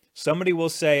duplicates. Somebody will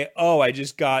say, oh, I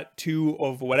just got 2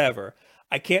 of whatever.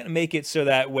 I can't make it so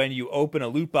that when you open a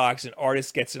loot box, an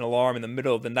artist gets an alarm in the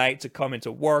middle of the night to come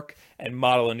into work and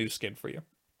model a new skin for you.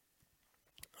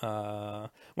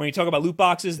 When you talk about loot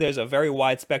boxes, there's a very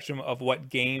wide spectrum of what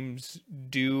games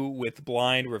do with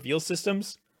blind reveal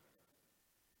systems.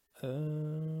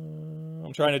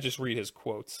 I'm trying to just read his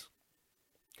quotes,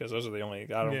 because those are the only...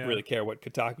 I don't really care what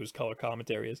Kotaku's color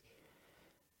commentary is.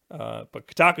 But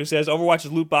Kotaku says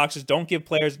Overwatch's loot boxes don't give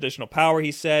players additional power,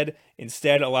 he said,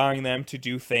 instead allowing them to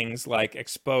do things like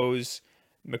expose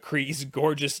McCree's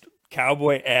gorgeous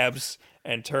cowboy abs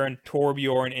and turn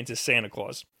Torbjorn into Santa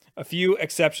Claus. A few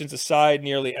exceptions aside,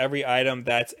 nearly every item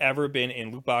that's ever been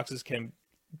in loot boxes can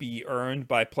be earned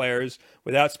by players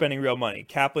without spending real money.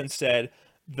 Kaplan said,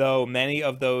 though many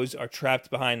of those are trapped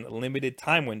behind limited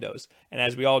time windows, and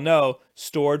as we all know,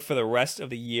 stored for the rest of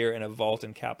the year in a vault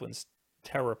in Kaplan's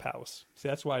Terror Palace. See,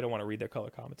 that's why I don't want to read their color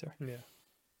commentary. Yeah.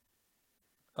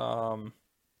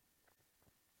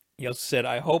 He also said,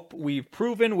 I hope we've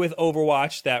proven with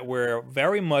Overwatch that we're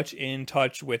very much in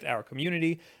touch with our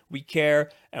community. We care,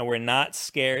 and we're not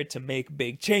scared to make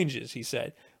big changes, he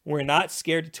said. We're not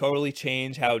scared to totally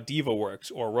change how Diva works,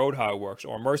 or Roadhog works,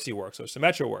 or Mercy works, or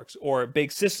Symmetra works, or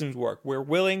big systems work. We're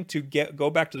willing to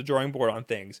go back to the drawing board on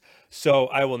things. So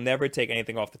I will never take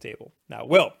anything off the table. Now,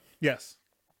 Will. Yes.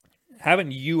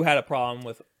 Haven't you had a problem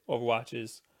with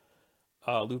Overwatch's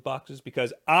loot boxes?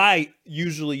 Because I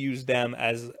usually use them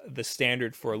as the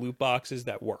standard for loot boxes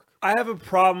that work. I have a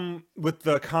problem with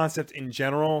the concept in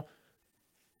general.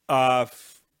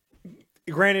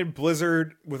 Granted,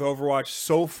 Blizzard with Overwatch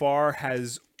so far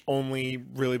has only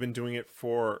really been doing it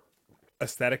for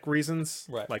aesthetic reasons,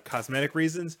 Right. like cosmetic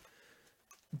reasons.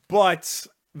 But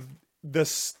the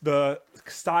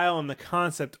style and the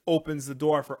concept opens the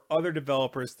door for other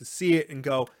developers to see it and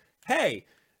go, hey,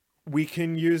 we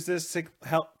can use this to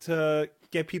help to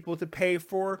get people to pay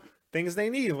for things they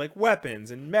need, like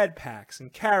weapons and med packs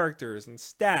and characters and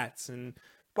stats and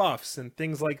buffs and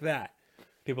things like that.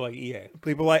 People like EA.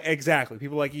 People like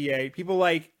EA. People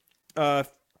like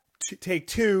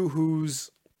Take-Two,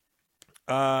 whose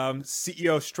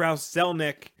CEO Strauss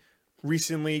Zelnick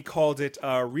recently called it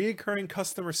reoccurring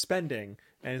customer spending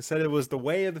and said it was the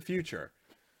way of the future.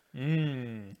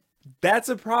 That's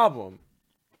a problem.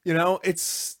 You know,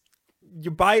 it's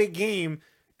you buy a game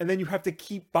and then you have to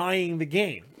keep buying the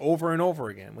game over and over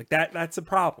again. Like that's a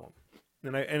problem.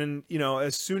 And you know,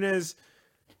 as soon as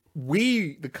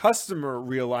the customer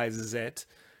realizes it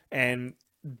and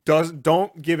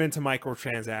don't give into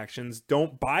microtransactions,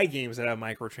 don't buy games that have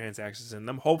microtransactions in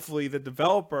them, hopefully the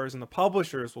developers and the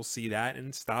publishers will see that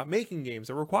and stop making games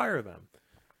that require them.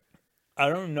 I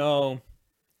don't know.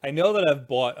 I know that I've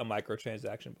bought a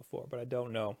microtransaction before, but I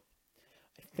don't know.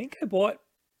 I think I bought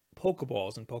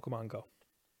Pokeballs in Pokemon Go.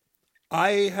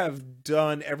 I have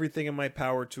done everything in my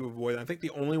power to avoid it. I think the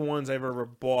only ones I've ever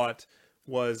bought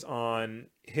was on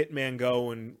Hitman Go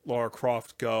and Lara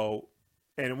Croft Go,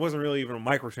 and it wasn't really even a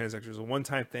microtransaction. It was a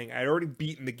one-time thing. I'd already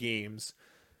beaten the games,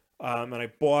 and I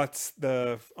bought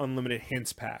the Unlimited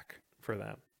Hints pack for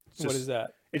them. What is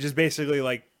that? It's just basically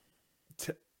like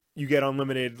you get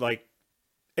unlimited, like,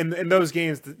 in those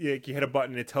games, you hit a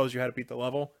button, it tells you how to beat the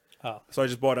level. Oh. So I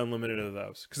just bought unlimited of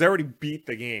those. Because I already beat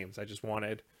the games. I just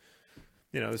wanted,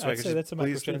 this way I could say that's a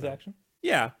microtransaction.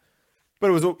 Yeah.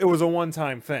 But it was a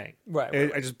one-time thing.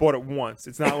 Right. I just bought it once.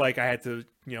 It's not like I had to,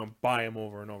 buy them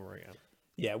over and over again.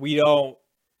 Yeah, we don't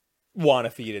want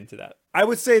to feed into that. I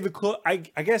would say I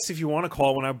guess if you want to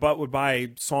call it, when I would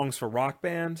buy songs for Rock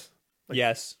Band.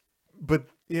 Yes. But,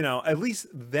 at least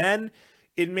then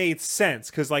it made sense.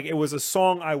 Because, it was a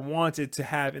song I wanted to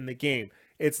have in the game.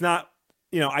 It's not,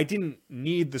 I didn't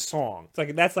need the song.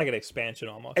 It's that's like an expansion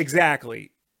almost.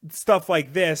 Exactly. Stuff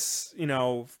like this,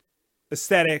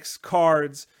 aesthetics,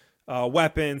 cards,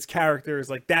 weapons,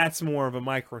 characters, that's more of a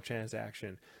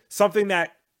microtransaction. Something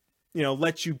that,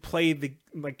 lets you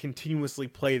continuously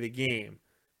play the game.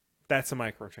 That's a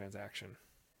microtransaction.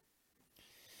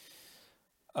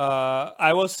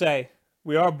 I will say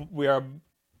we are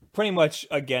pretty much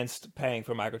against paying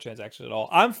for microtransactions at all.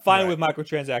 I'm fine with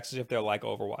microtransactions if they're like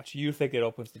Overwatch. You think it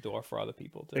opens the door for other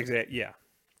people to. Exactly. Yeah.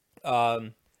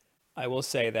 I will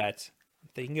say that I'm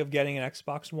thinking of getting an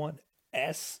Xbox One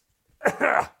S.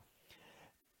 I'm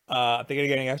thinking of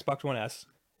getting an Xbox One S.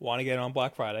 Want to get it on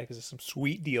Black Friday because there's some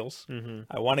sweet deals. Mm-hmm.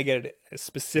 I want to get it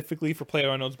specifically for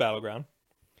PlayerUnknown's Battleground.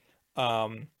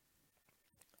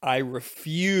 I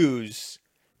refuse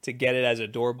to get it as a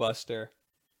doorbuster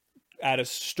at a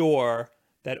store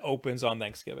that opens on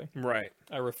Thanksgiving. Right.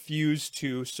 I refuse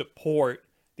to support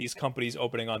these companies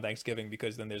opening on Thanksgiving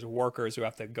because then there's workers who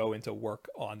have to go into work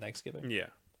on Thanksgiving. Yeah.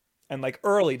 And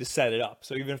early to set it up.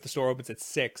 So even if the store opens at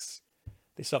 6,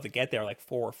 they still have to get there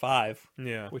 4 or 5.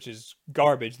 Yeah. Which is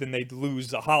garbage. Then they'd lose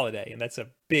the holiday, and that's a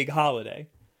big holiday.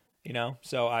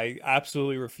 So I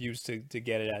absolutely refuse to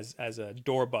get it as a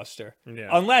doorbuster. Yeah.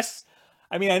 Unless,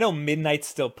 I know midnight's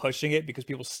still pushing it because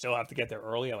people still have to get there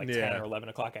early at 10 or 11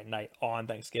 o'clock at night on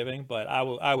Thanksgiving. But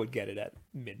I would get it at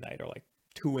midnight or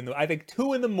 2 in the. I think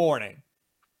 2 in the morning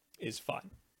is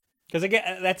fun because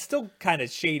again that's still kind of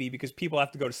shady because people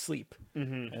have to go to sleep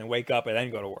and wake up and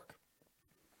then go to work.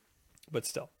 But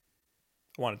still,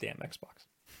 I want a damn Xbox.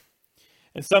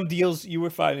 And some deals, you were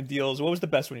finding deals. What was the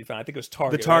best one you found? I think it was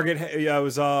Target. The Target, right? Yeah, it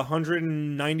was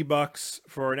 $190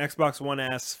 for an Xbox One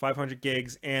S, 500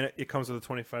 gigs, and it comes with a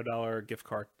 $25 gift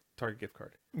card, Target gift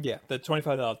card. Yeah, the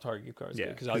 $25 Target gift card. Yeah,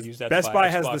 because I'll use that. Best Buy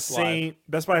has the same.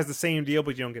 Best Buy has the same deal,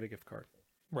 but you don't get a gift card.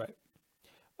 Right.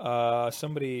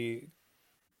 Somebody,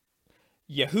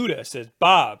 Yehuda says,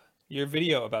 Bob, your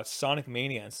video about Sonic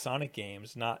Mania and Sonic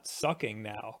games not sucking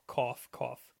now. Cough,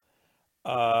 cough.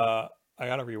 I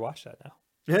gotta rewatch that now.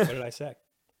 What did I say?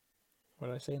 What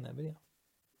did I say in that video?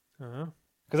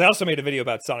 Because I also made a video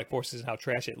about Sonic Forces and how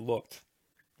trash it looked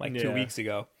 2 weeks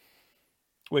ago.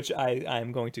 Which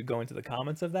I'm going to go into the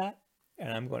comments of that,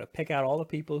 and I'm going to pick out all the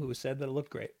people who said that it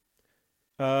looked great.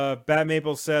 Bat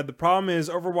Maple said, the problem is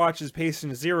Overwatch is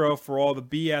pacing 0 for all the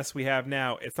BS we have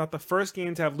now. It's not the first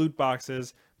game to have loot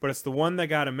boxes, but it's the one that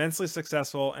got immensely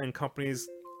successful and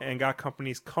got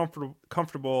companies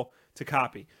comfortable to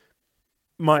copy.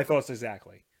 My thoughts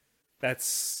exactly.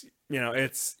 That's,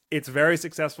 it's very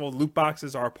successful. Loot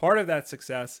boxes are a part of that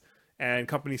success, and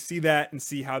companies see that and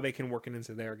see how they can work it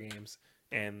into their games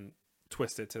and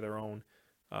twist it to their own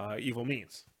evil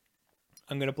means.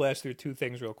 I'm going to blast through 2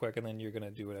 things real quick, and then you're going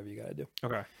to do whatever you got to do.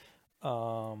 Okay.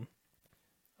 One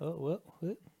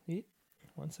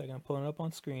second. I'm pulling it up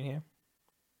on screen here.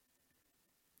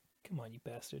 Come on, you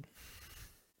bastard.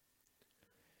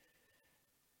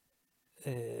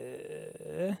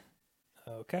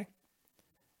 Okay.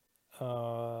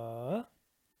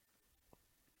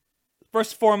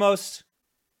 First and foremost,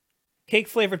 cake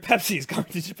flavored Pepsi is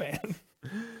coming to Japan.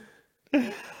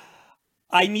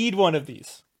 I need one of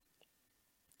these.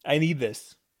 I need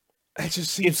this. It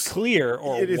just seems It's clear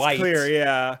or it is white. clear,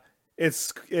 yeah.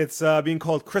 It's being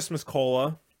called Christmas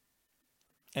Cola.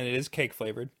 And it is cake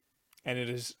flavored. And it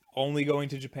is only going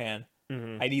to Japan.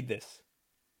 Mm-hmm. I need this.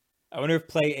 I wonder if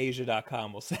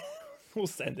PlayAsia.com will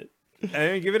send it.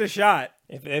 I mean, give it a shot.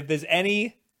 If there's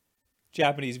any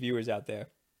Japanese viewers out there,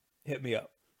 hit me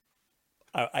up.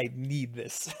 I need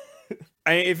this.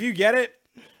 If you get it,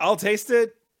 I'll taste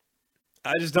it.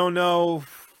 I just don't know.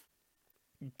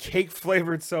 Cake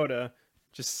flavored soda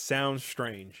just sounds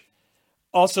strange.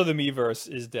 Also, the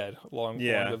Miiverse is dead. Long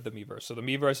Yeah. live the Miiverse. So the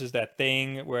Miiverse is that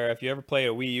thing where if you ever play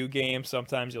a Wii U game,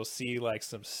 sometimes you'll see like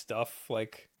some stuff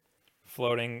like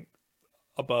floating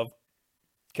above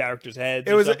characters' heads.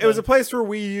 It was a place where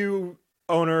Wii U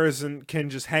owners and can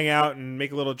just hang out and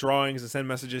make little drawings and send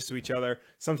messages to each other.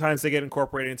 Sometimes they get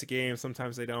incorporated into games,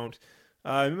 sometimes they don't.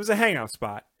 It was a hangout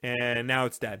spot, and now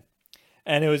it's dead.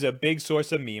 And it was a big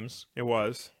source of memes. It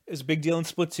was. It was a big deal in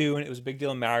Splatoon. It was a big deal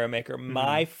in Mario Maker.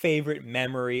 My favorite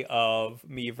memory of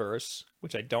Miiverse,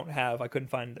 which I don't have, I couldn't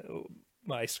find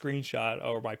my screenshot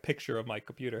or my picture of my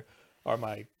computer or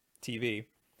my TV.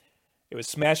 It was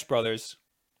Smash Brothers.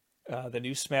 The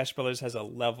new Smash Brothers has a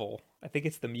level. I think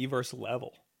it's the Miiverse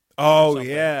level. Oh,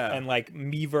 Something. yeah. And like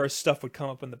Miiverse stuff would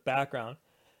come up in the background.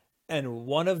 And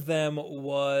one of them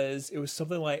was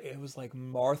something like, it was like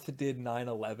Martha did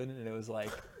 9/11, and it was like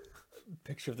a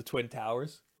picture of the Twin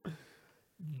Towers.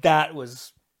 That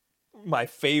was my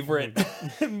favorite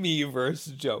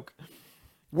Miiverse joke.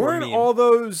 Weren't all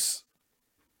those,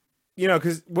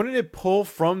 because wouldn't it pull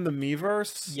from the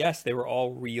Miiverse? Yes, they were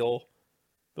all real.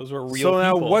 Those were real So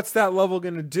now people. what's that level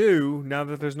going to do now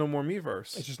that there's no more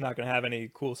Miiverse? It's just not going to have any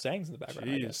cool sayings in the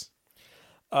background, I guess. Jeez.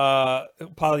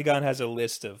 Polygon has a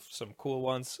list of some cool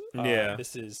ones. Yeah.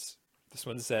 This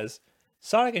one says,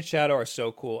 Sonic and Shadow are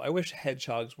so cool. I wish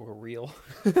hedgehogs were real.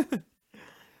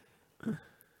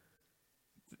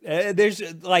 There's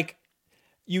like,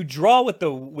 you draw with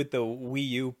the Wii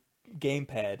U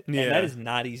gamepad, and that is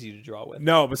not easy to draw with.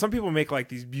 No, but some people make like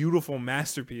these beautiful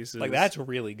masterpieces. Like, that's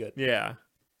really good. Yeah.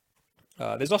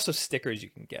 There's also stickers you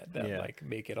can get that like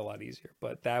make it a lot easier,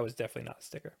 but that was definitely not a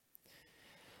sticker.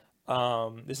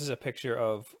 This is a picture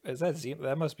of,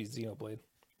 that must be Xenoblade.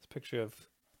 It's a picture of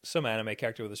some anime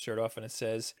character with his shirt off, and it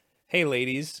says, "Hey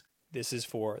ladies, this is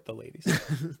for the ladies."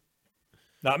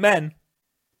 Not men,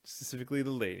 Specifically the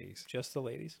ladies. just the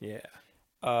ladies. Yeah.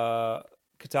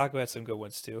 Kotaku had some good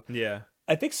ones too. Yeah.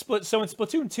 I think so in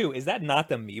Splatoon 2, is that not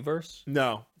the Miiverse?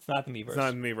 No, It's not the Miiverse. it's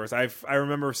not in the Miiverse. I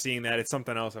remember seeing that. It's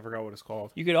something else. I forgot what it's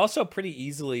called. You could also pretty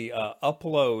easily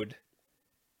upload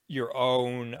your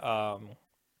own.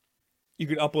 You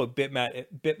could upload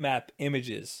bitmap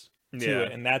images to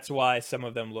it, and that's why some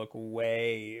of them look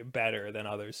way better than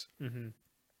others. Mm-hmm.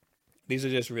 These are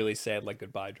just really sad, like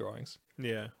goodbye drawings.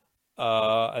 Yeah.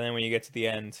 And then when you get to the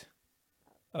end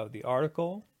of the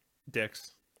article,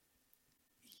 Dicks.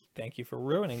 thank you for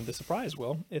ruining the surprise,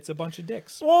 Will. It's a bunch of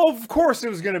dicks. Well, of course it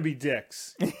was going to be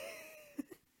dicks.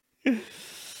 All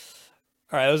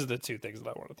right, those are the two things that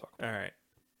I want to talk about. All right.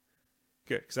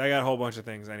 Good, because I got a whole bunch of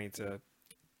things I need to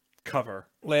cover.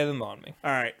 Lay them on me.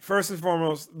 All right. First and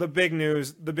foremost, the big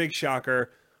news, the big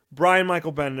shocker. Brian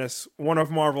Michael Bendis, one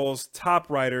of Marvel's top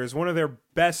writers, one of their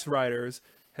best writers,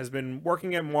 has been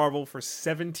working at Marvel for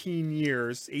 17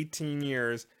 years, 18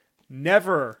 years.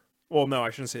 Never, well, no, I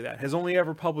shouldn't say that. Has only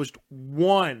ever published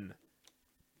one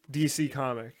DC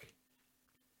comic.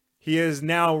 He has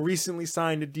now recently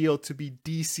signed a deal to be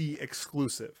DC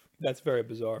exclusive. That's very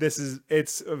bizarre.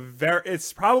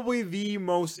 It's probably the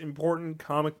most important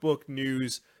comic book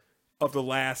news of the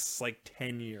last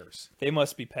 10 years. They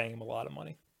must be paying him a lot of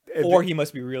money. Or he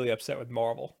must be really upset with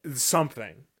Marvel.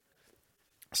 Something.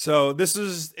 So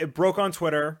it broke on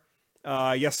Twitter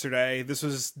yesterday. This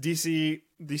was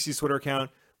DC's Twitter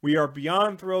account. We are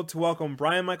beyond thrilled to welcome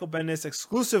Brian Michael Bendis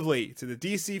exclusively to the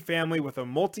DC family with a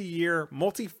multi-year,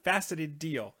 multifaceted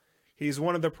deal. He's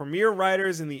one of the premier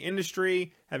writers in the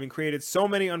industry, having created so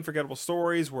many unforgettable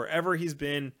stories wherever he's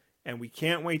been, and we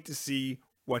can't wait to see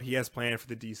what he has planned for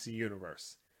the DC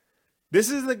universe. This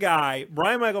is the guy,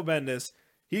 Brian Michael Bendis.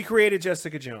 He created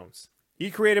Jessica Jones. He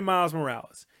created Miles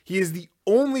Morales. He is the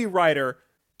only writer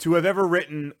to have ever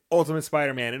written Ultimate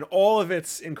Spider-Man in all of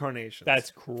its incarnations. That's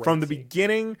crazy. From the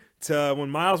beginning to when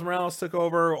Miles Morales took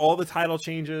over, all the title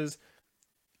changes,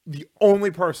 the only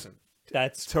person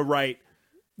to write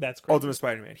That's crazy. Ultimate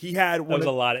Spider-Man. He had That was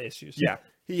a lot of issues. Yeah.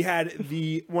 He had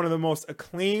one of the most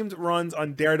acclaimed runs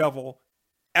on Daredevil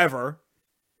ever.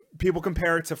 People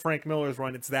compare it to Frank Miller's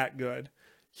run. It's that good.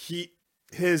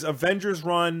 His Avengers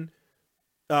run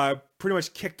pretty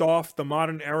much kicked off the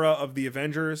modern era of the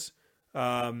Avengers,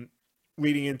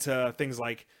 leading into things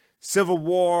like Civil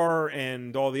War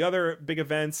and all the other big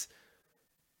events.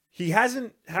 He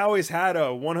hasn't always had a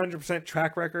 100%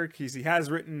 track record because he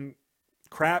has written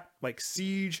crap like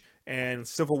Siege and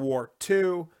Civil War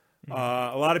 2.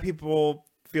 A lot of people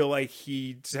feel like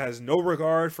he has no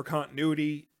regard for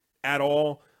continuity at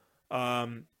all.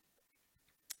 What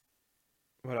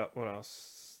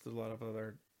else? There's a lot of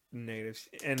other negatives,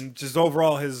 and just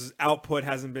overall his output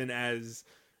hasn't been as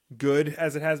good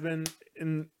as it has been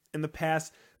in the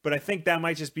past. But I think that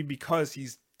might just be because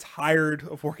he's tired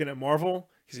of working at Marvel,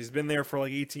 because he's been there for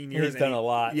like 18 years. He's done a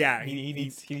lot. Yeah, he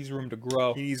needs room to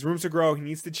grow. He needs room to grow. He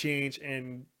needs to change.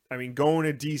 And I mean, going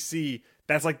to DC,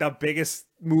 that's like the biggest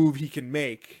move he can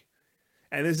make.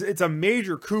 And it's a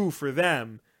major coup for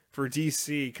them, for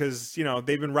DC, because, you know,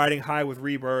 they've been riding high with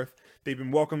Rebirth. They've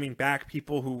been welcoming back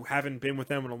people who haven't been with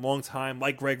them in a long time,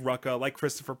 like Greg Rucka, like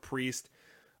Christopher Priest.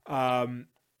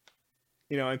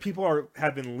 You know, and people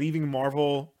have been leaving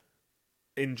Marvel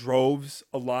in droves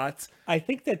a lot. I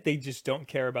think that they just don't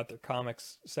care about their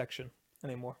comics section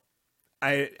anymore.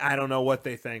 I don't know what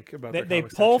they think about their they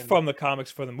comics pull section. from the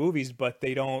comics for the movies, but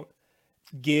they don't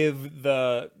give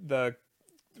the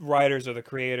writers or the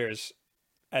creators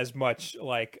as much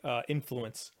like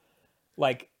influence.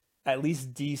 Like at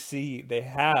least DC, they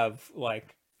have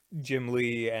like Jim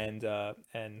Lee and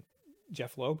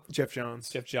Jeff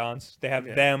Johns. They have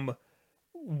them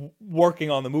working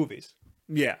on the movies.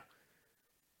 Yeah.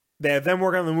 They have them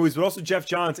working on the movies, but also Jeff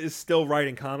Johns is still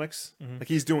writing comics. Like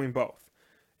he's doing both.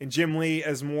 And Jim Lee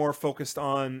is more focused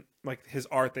on like his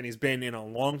art than he's been in a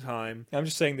long time. I'm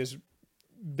just saying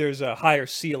there's a higher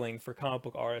ceiling for comic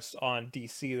book artists on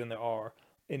DC than there are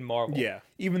in Marvel. Yeah.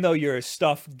 Even though your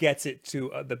stuff gets it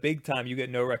to the big time, you get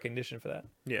no recognition for that.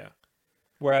 Yeah.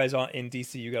 Whereas in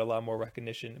DC, you get a lot more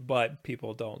recognition, but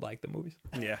people don't like the movies.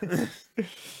 Yeah.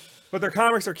 But their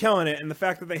comics are killing it, and the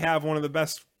fact that they have one of the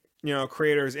best, you know,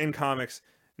 creators in comics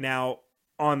now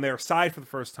on their side for the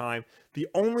first time. The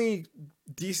only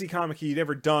DC comic he'd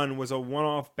ever done was a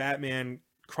one-off Batman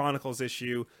Chronicles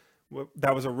issue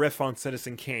that was a riff on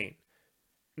Citizen Kane.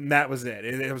 And that was it.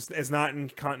 It's not in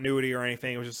continuity or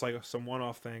anything. It was just like some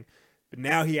one-off thing. But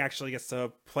now he actually gets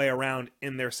to play around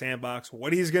in their sandbox.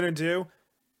 What he's going to do,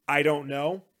 I don't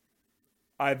know.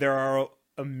 There are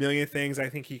a million things I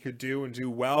think he could do and do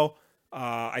well.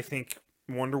 I think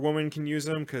Wonder Woman can use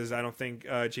him because I don't think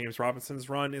James Robinson's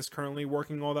run is currently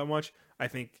working all that much. I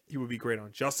think he would be great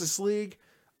on Justice League.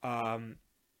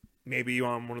 Maybe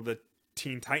on one of the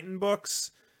Teen Titan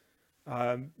books.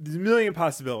 There's a million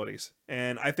possibilities.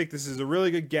 And I think this is a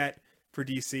really good get for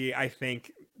DC. I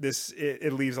think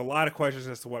it leaves a lot of questions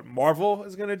as to what Marvel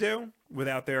is going to do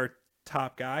without their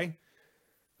top guy.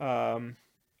 But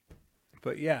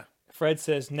yeah. Fred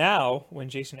says now, when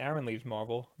Jason Aaron leaves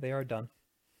Marvel, they are done.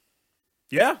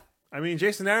 Yeah. I mean,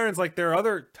 Jason Aaron's like their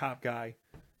other top guy.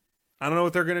 I don't know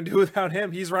what they're going to do without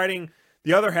him. He's writing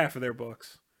the other half of their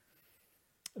books.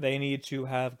 They need to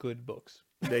have good books.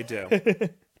 They do.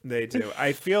 They do.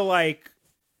 I feel like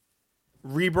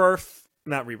Legacy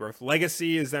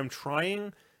is them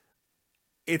trying.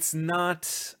 It's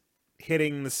not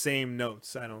hitting the same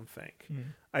notes, I don't think.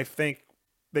 I think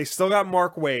they still got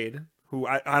Mark Waid, who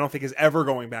I don't think is ever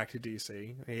going back to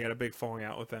DC. He had a big falling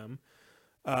out with them.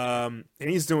 And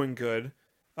he's doing good.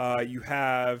 You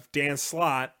have Dan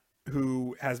Slott,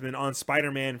 who has been on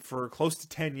Spider-Man for close to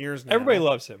 10 years now. Everybody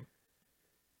loves him.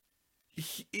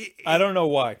 I don't know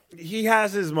why. He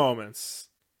has his moments.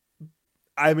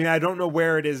 I mean, I don't know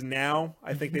where it is now.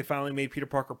 I think they finally made Peter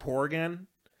Parker poor again,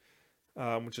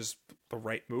 which is the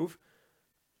right move.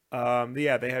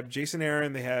 Yeah, they have Jason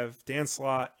Aaron, they have Dan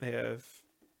Slott, they have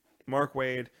Mark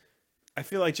Waid. I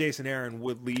feel like Jason Aaron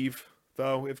would leave,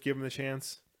 though, if given the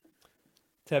chance.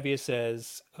 Tevia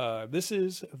says, this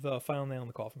is the final nail in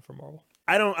the coffin for Marvel.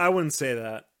 I wouldn't say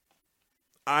that.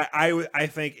 I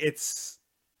think it's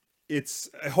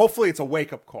hopefully it's a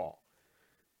wake-up call.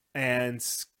 And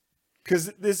because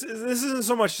this isn't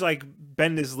so much like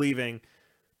Bendis leaving.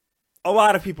 A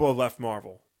lot of people have left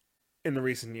Marvel in the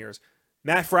recent years.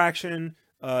 Matt Fraction,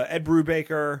 Ed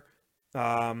Brubaker,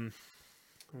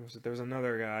 there was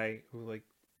another guy who like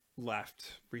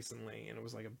left recently, and it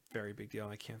was like a very big deal.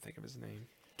 I can't think of his name.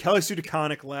 Kelly Sue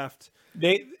DeConnick left.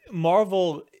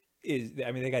 Marvel is,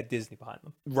 I mean, they got Disney behind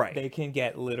them. Right. They can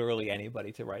get literally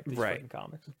anybody to write these fucking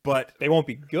comics. But they won't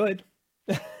be good,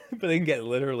 but they can get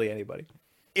literally anybody.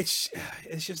 it's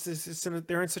just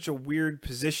they're in such a weird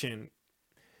position.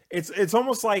 It's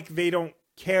almost like they don't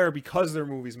care because their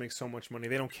movies make so much money.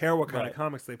 They don't care what kind of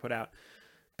comics they put out.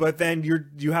 But then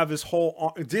you have this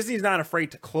whole Disney's not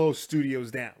afraid to close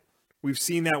studios down. We've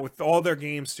seen that with all their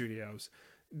game studios.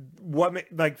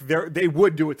 They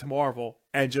would do it to Marvel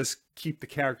and just keep the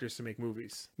characters to make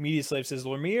movies. Media Slave says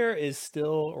Lemire is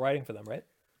still writing for them, right?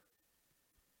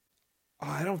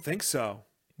 I don't think so.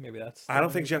 Maybe that's. I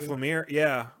don't think Jeff Lemire.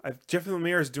 Yeah, Jeff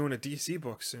Lemire is doing a DC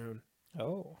book soon.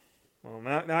 Oh. Well,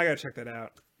 now I gotta check that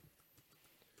out.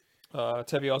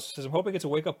 Tevi also says, I'm hoping it's a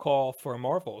wake-up call for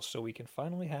Marvel so we can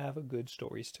finally have good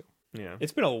stories too. Yeah.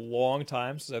 It's been a long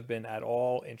time since I've been at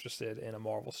all interested in a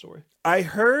Marvel story. I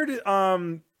heard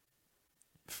Mark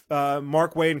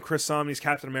Waid and Chris Samnee's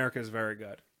Captain America is very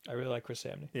good. I really like Chris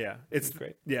Samnee. Yeah. It's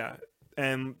great. Yeah.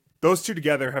 And those two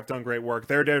together have done great work.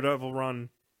 Their Daredevil run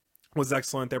was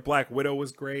excellent. Their Black Widow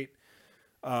was great.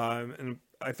 And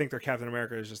I think their Captain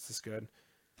America is just as good.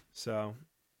 So,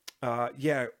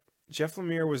 yeah. Jeff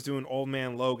Lemire was doing Old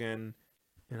Man Logan,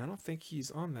 and I don't think he's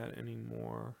on that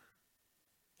anymore.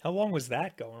 How long was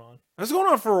that going on? It was going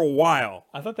on for a while.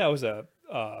 I thought that was a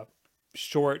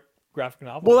short graphic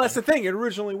novel. Well, that's the thing. It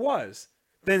originally was.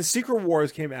 Then Secret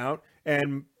Wars came out,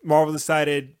 and Marvel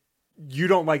decided you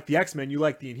don't like the X-Men, you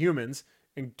like the Inhumans,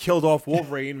 and killed off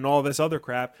Wolverine and all this other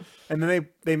crap. And then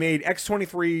they made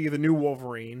X-23 the new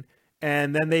Wolverine,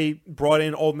 and then they brought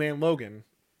in Old Man Logan.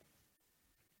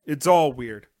 It's all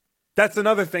weird. That's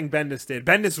another thing Bendis did.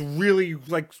 Bendis really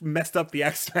messed up the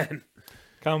X-Men.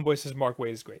 Common Boy says Mark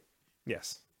Waid is great.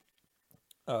 Yes.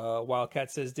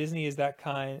 Wildcat says Disney is that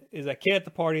kid at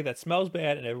the party that smells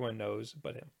bad and everyone knows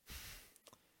but him.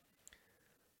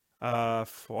 Well,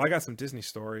 I got some Disney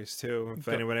stories too. If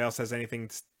anybody else has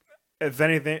anything, if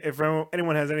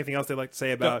anyone has anything else they'd like to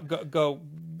say about, go.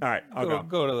 All right, I'll go.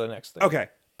 Go to the next thing. Okay.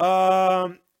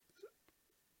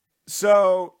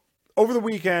 So over the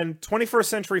weekend, 21st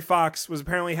Century Fox was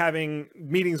apparently having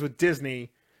meetings with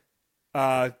Disney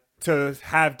to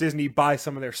have Disney buy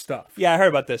some of their stuff. Yeah, I heard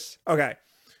about this. Okay.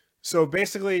 So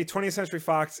basically, 20th Century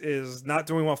Fox is not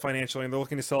doing well financially, and they're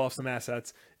looking to sell off some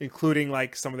assets, including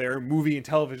some of their movie and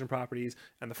television properties.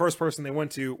 And the first person they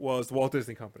went to was the Walt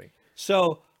Disney Company.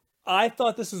 So I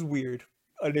thought this was weird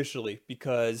initially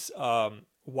because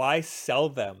why sell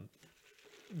them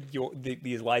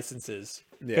these licenses?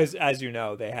 Because as you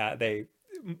know,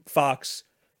 Fox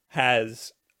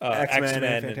has X-Men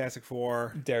and Fantastic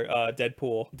Four,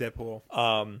 Deadpool.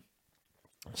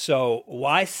 So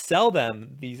why sell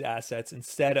them these assets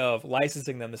instead of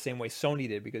licensing them the same way Sony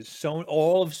did? Because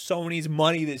all of Sony's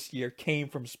money this year came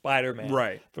from Spider-Man,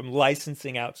 right? From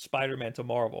licensing out Spider-Man to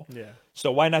Marvel. Yeah.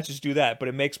 So why not just do that? But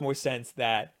it makes more sense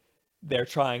that they're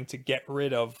trying to get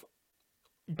rid of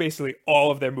basically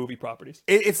all of their movie properties.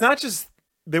 It's not just.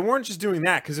 They weren't just doing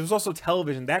that because it was also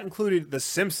television. That included The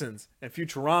Simpsons and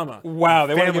Futurama. Wow,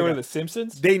 they want to get rid of The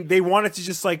Simpsons? They wanted to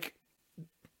just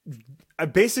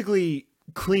basically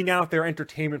clean out their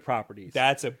entertainment properties.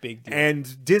 That's a big deal.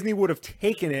 And Disney would have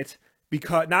taken it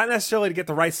because not necessarily to get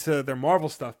the rights to their Marvel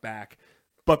stuff back,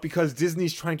 but because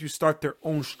Disney's trying to start their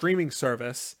own streaming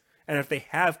service. And if they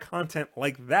have content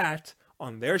like that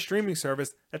on their streaming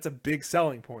service, that's a big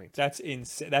selling point. That's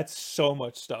insane. That's so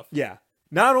much stuff. Yeah.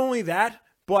 Not only that,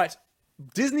 but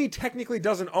Disney technically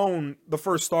doesn't own the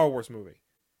first Star Wars movie.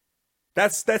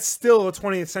 That's still a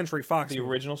 20th Century Fox movie.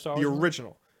 Original Star Wars? The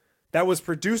original. That was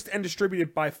produced and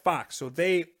distributed by Fox, so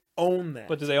they own that.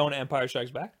 But do they own Empire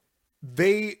Strikes Back?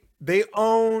 They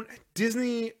own...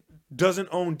 Disney doesn't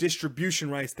own distribution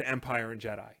rights to Empire and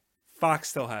Jedi. Fox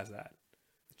still has that.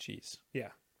 Jeez. Yeah.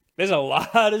 There's a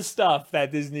lot of stuff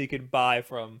that Disney can buy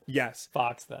from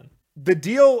Fox then. The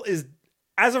deal is...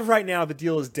 As of right now, the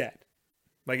deal is dead.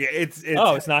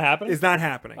 It's not happening? It's not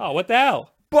happening. Oh, what the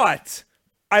hell? But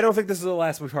I don't think this is the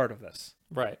last we've heard of this.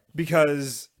 Right.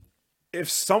 Because if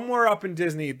somewhere up in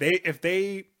Disney, if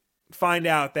they find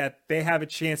out that they have a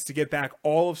chance to get back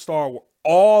all of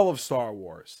Star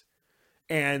Wars,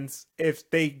 and if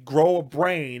they grow a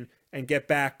brain and get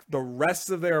back the rest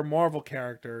of their Marvel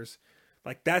characters,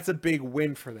 that's a big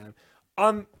win for them.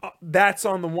 That's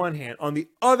on the one hand. On the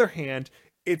other hand,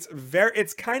 it's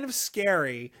kind of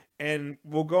scary, and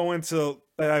we'll go into.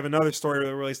 I have another story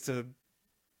that relates to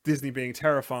Disney being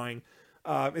terrifying.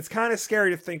 It's kind of scary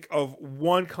to think of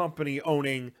one company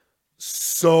owning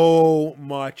so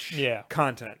much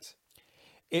content.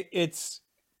 It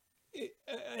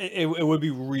would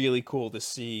be really cool to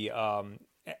see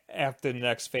after the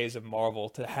next phase of Marvel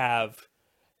to have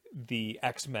the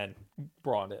X-Men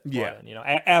brought in. You know,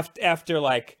 after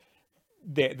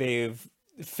they've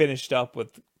finished up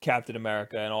with Captain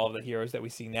America and all of the heroes that we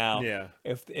see now. Yeah.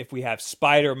 If we have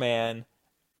Spider-Man,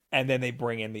 and then they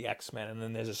bring in the X-Men, and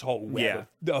then there's this whole web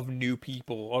of new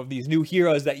people, of these new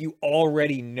heroes that you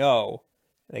already know.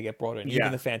 They get brought in.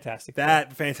 Even the Fantastic Four.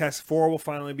 Fantastic Four will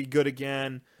finally be good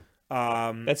again.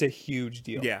 That's a huge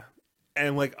deal. Yeah.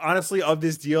 And like honestly, of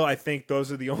this deal, I think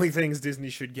those are the only things Disney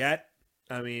should get.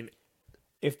 I mean,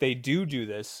 if they do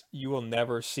this, you will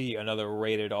never see another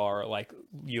rated R. Like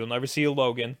you'll never see a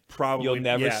Logan. Probably you'll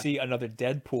never see another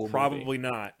Deadpool movie. Probably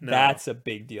not. No. That's a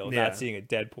big deal. Not seeing a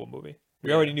Deadpool movie.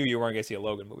 We already knew you weren't going to see a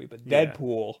Logan movie, but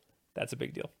Deadpool, that's a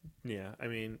big deal. Yeah, I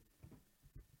mean,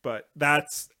 but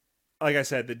that's like I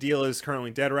said, the deal is currently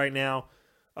dead right now.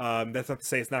 That's not to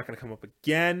say it's not going to come up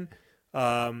again.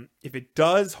 If it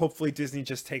does, hopefully Disney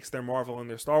just takes their Marvel and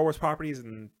their Star Wars properties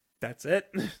and that's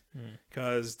it.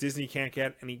 Because Disney can't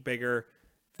get any bigger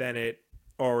than it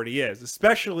already is.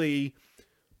 Especially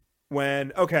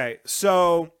when,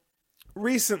 so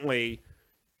recently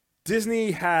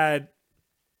Disney had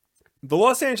the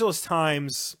Los Angeles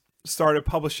Times started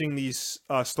publishing these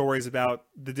stories about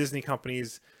the Disney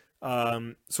company's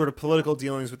sort of political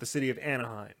dealings with the city of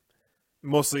Anaheim.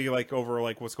 Mostly like over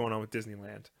like what's going on with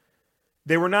Disneyland.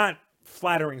 They were not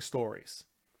flattering stories.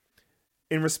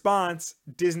 In response,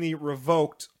 Disney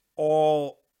revoked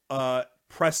all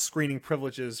press screening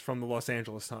privileges from the Los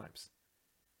Angeles Times.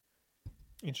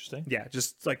 Interesting. Yeah,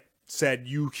 just like said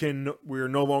we're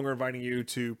no longer inviting you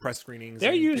to press screenings.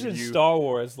 They're using Star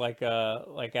Wars like a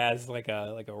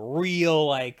real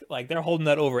like they're holding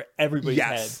that over everybody's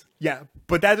head. Yeah,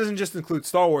 but that doesn't just include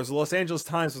Star Wars. The Los Angeles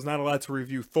Times was not allowed to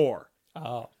review Thor.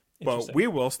 Oh, but we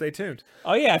will. Stay tuned.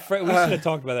 Oh yeah, we should have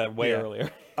talked about that way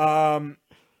earlier.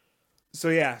 So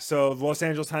the Los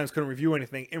Angeles Times couldn't review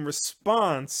anything. In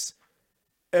response,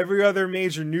 every other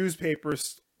major newspaper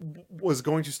was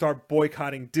going to start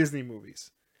boycotting Disney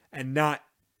movies and not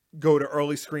go to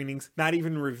early screenings, not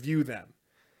even review them.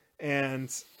 And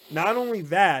not only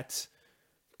that,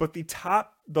 but the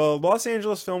Los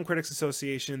Angeles Film Critics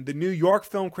Association, the New York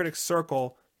Film Critics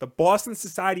Circle, the Boston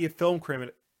Society of Film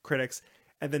Critics,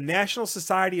 and the National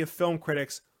Society of Film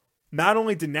Critics not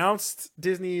only denounced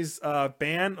Disney's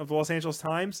ban of the Los Angeles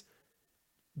Times,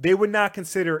 they would not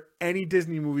consider any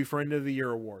Disney movie for end of the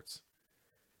year awards.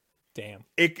 Damn.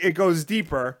 It goes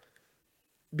deeper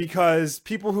because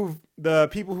the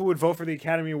people who would vote for the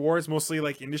Academy Awards, mostly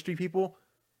like industry people,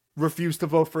 refuse to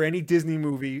vote for any Disney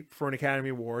movie for an Academy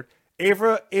Award.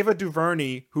 Ava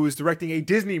DuVernay, who is directing a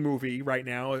Disney movie right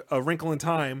now, A Wrinkle in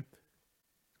Time,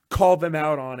 called them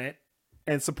out on it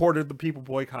and supported the people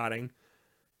boycotting.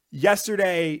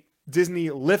 Yesterday, Disney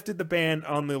lifted the ban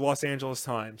on the Los Angeles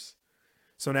Times.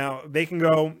 So now they can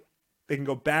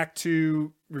go back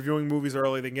to reviewing movies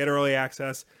early. They can get early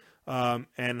access.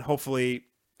 And hopefully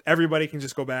everybody can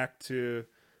just go back to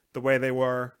the way they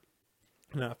were.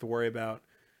 Not have to worry about.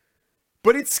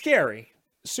 But it's scary.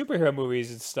 Superhero movies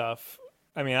and stuff.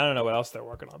 I mean, I don't know what else they're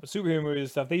working on, but superhero movies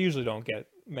and stuff, they usually don't get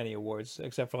many awards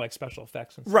except for like special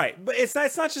effects and stuff. Right. But it's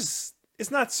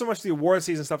not so much the award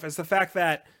season stuff. It's the fact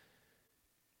that,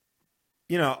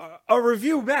 a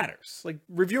review matters. Like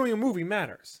reviewing a movie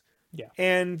matters. Yeah.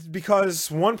 And because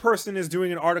one person is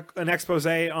doing an expose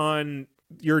on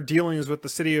your dealings with the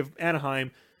city of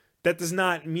Anaheim, that does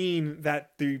not mean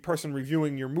that the person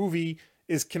reviewing your movie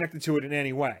is connected to it in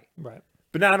any way. Right.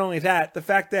 But not only that, the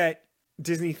fact that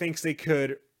Disney thinks they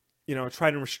could,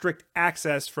 try to restrict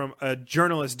access from a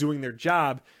journalist doing their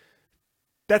job,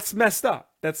 that's messed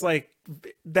up. That's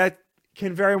that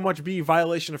can very much be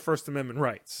violation of First Amendment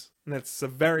rights. And that's a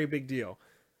very big deal,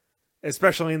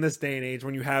 especially in this day and age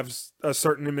when you have a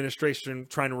certain administration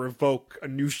trying to revoke a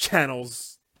news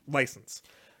channel's license.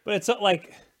 But it's not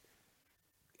like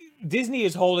Disney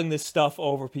is holding this stuff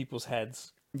over people's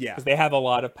heads. Yeah. Because they have a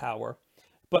lot of power.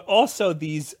 But also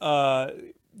these award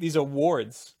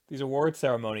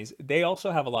ceremonies, they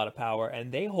also have a lot of power,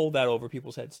 and they hold that over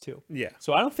people's heads too. Yeah.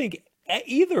 So I don't think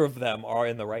either of them are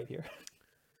in the right here.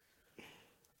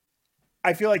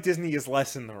 I feel like Disney is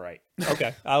less in the right.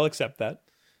 Okay, I'll accept that.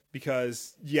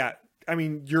 Because, I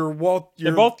mean, they're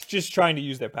both just trying to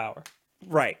use their power.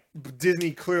 Right. But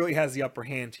Disney clearly has the upper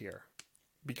hand here.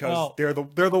 Because they're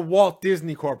the Walt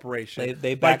Disney Corporation.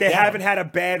 They haven't had a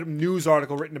bad news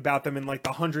article written about them in like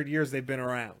the 100 years they've been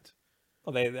around.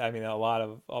 Well, they got a lot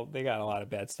of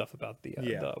bad stuff about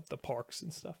the parks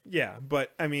and stuff. Yeah,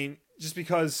 but I mean, just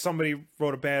because somebody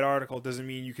wrote a bad article doesn't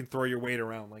mean you can throw your weight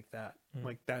around like that.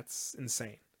 Like that's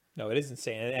insane. No, it is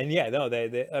insane. And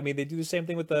they do the same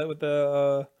thing with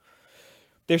the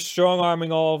they're strong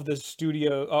arming all of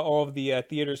the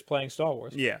theaters playing Star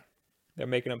Wars. Yeah. They're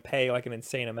making them pay like an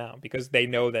insane amount because they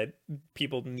know that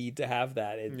people need to have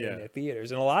that in their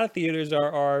theaters, and a lot of theaters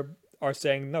are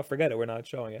saying no, forget it, we're not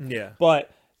showing it. Yeah,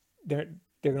 but they're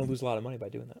going to lose a lot of money by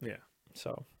doing that. Yeah,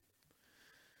 so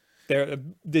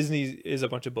Disney is a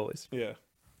bunch of bullies. Yeah,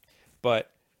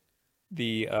 but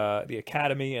the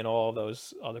Academy and all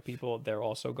those other people, they're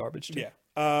also garbage too. Yeah.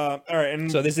 All right,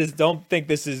 and so don't think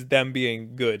this is them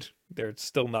being good. They're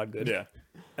still not good. Yeah.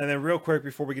 And then real quick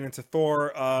before we get into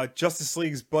Thor, Justice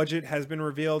League's budget has been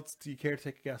revealed. Do you care to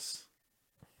take a guess?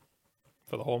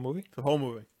 For the whole movie? For the whole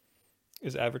movie.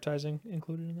 Is advertising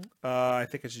included in that? I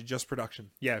think it's just production.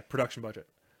 Yeah, production budget.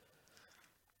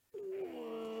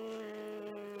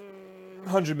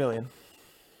 100 million.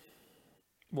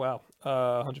 Wow.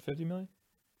 150 million?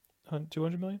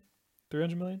 200 million?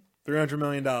 300 million? $300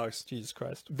 million. Jesus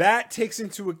Christ. That takes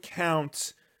into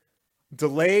account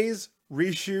delays,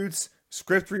 reshoots,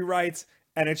 script rewrites,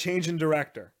 and a change in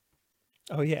director.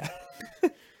 Oh, yeah.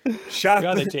 Shot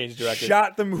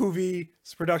the movie's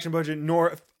production budget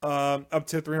up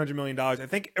to $300 million. I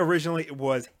think originally it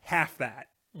was half that,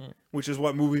 which is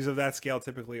what movies of that scale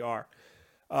typically are.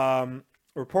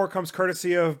 Report comes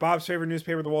courtesy of Bob's favorite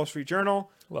newspaper, the Wall Street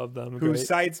Journal. Love them. Who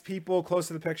cites people close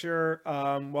to the picture.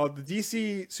 While the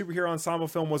DC superhero ensemble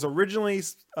film was originally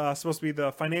supposed to be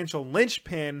the financial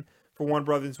linchpin for Warner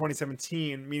Brothers in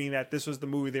 2017, meaning that this was the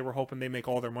movie they were hoping they make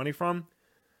all their money from.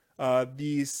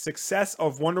 The success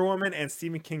of Wonder Woman and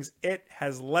Stephen King's It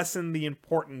has lessened the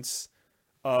importance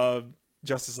of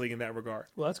Justice League in that regard.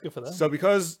 Well, that's good for them. So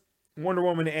because Wonder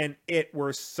Woman and It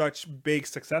were such big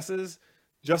successes,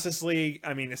 Justice League,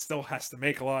 I mean, it still has to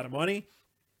make a lot of money,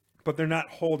 but they're not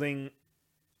holding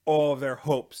all of their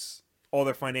hopes, all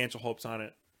their financial hopes on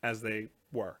it as they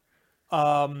were.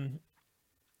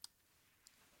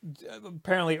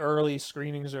 Apparently early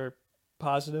screenings are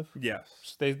positive.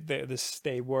 Yes.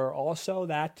 They were also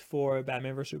that for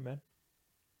Batman vs Superman.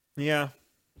 Yeah.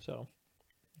 So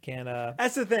can't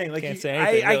that's the thing. Like, can't say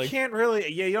anything, really. I can't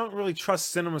really. Yeah, you don't really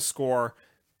trust CinemaScore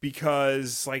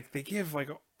because like they give like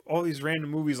all these random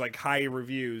movies like high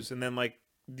reviews, and then like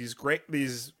these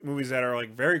movies that are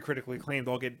like very critically acclaimed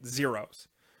all get zeros.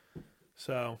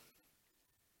 So,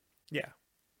 yeah.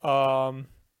 Did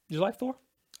you like Thor?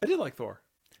 I did like Thor.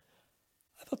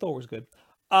 I thought Thor was good.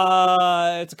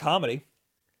 It's a comedy.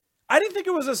 I didn't think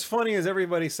it was as funny as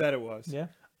everybody said it was. Yeah.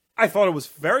 I thought it was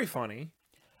very funny.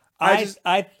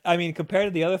 I mean, compared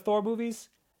to the other Thor movies,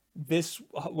 this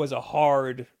was a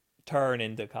hard turn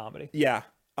into comedy. Yeah.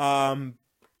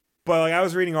 But like I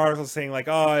was reading articles saying like,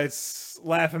 oh, it's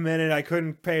laugh a minute. I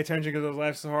couldn't pay attention because I was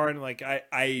laughing so hard. And like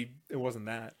it wasn't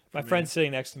that. My friend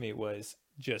sitting next to me was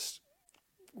just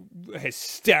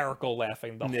hysterical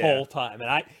laughing the whole time,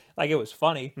 and it was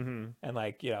funny, and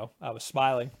like I was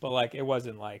smiling, but like it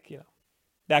wasn't like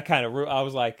that kind of. I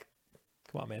was like,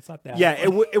 come on, man, it's not that. Yeah,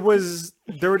 it was.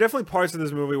 There were definitely parts of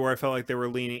this movie where I felt like they were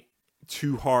leaning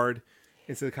too hard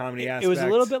into the comedy aspect. It was a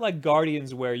little bit like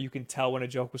Guardians, where you can tell when a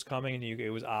joke was coming, and it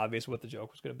was obvious what the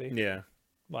joke was going to be. Yeah,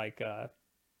 like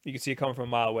you could see it coming from a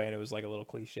mile away, and it was like a little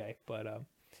cliche, but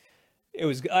it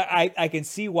was. I can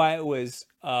see why it was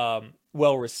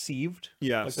well received.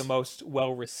 Yes, like the most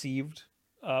well received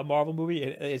Marvel movie.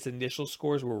 Its initial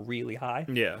scores were really high.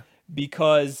 Yeah,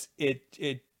 because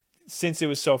it since it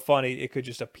was so funny, it could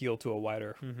just appeal to a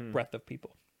wider breadth of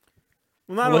people.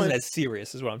 Well, it wasn't as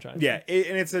serious, is what I'm trying to say. Yeah,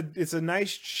 and it's a nice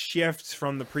shift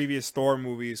from the previous Thor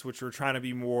movies, which were trying to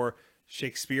be more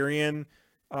Shakespearean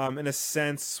in a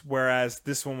sense, whereas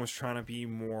this one was trying to be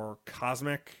more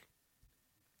cosmic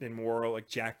and more like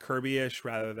Jack Kirby-ish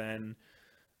rather than,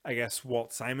 I guess,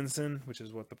 Walt Simonson, which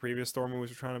is what the previous Thor movies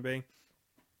were trying to be.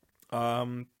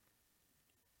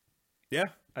 Yeah,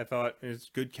 I thought it was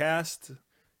a good cast.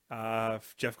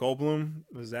 Jeff Goldblum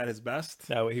was at his best.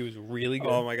 No, he was really good.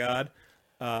 Oh my God.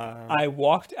 I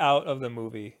walked out of the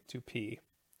movie to pee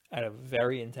at a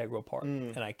very integral part,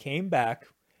 and I came back,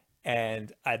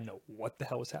 and I didn't know what the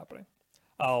hell was happening.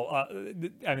 I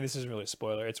mean, this isn't really a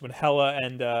spoiler. It's when Hela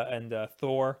and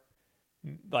Thor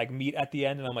like meet at the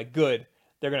end, and I'm like, good,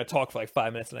 they're gonna talk for like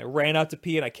 5 minutes, and I ran out to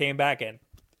pee, and I came back, and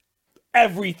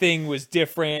everything was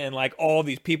different, and like all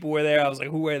these people were there. I was like,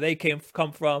 where they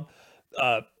come from?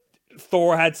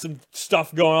 Thor had some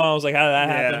stuff going on. I was like, how did that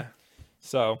happen?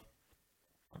 So.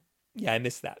 Yeah, I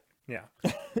missed that. Yeah.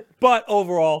 But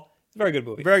overall, it's a very good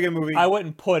movie. Very good movie. I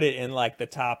wouldn't put it in like the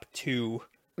top 2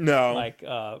 like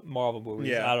Marvel movies.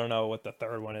 Yeah. I don't know what the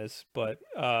third one is, but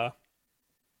I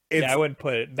wouldn't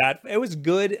put it that. It was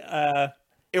good.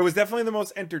 It was definitely the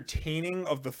most entertaining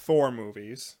of the Thor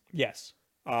movies. Yes.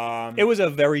 It was a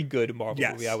very good Marvel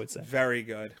movie, I would say. Very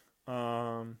good.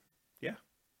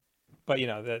 But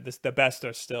the best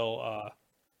are still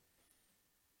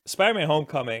Spider-Man: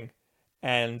 Homecoming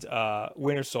and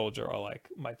Winter Soldier are like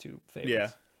my two favorites.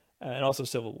 Yeah, and also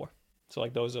Civil War. So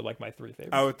like those are like my three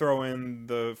favorites. I would throw in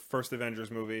the first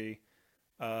Avengers movie,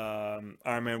 Iron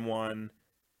Man 1,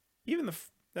 even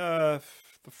the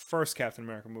first Captain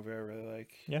America movie I really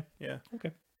like. Yeah.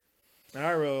 Okay. And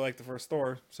I really like the first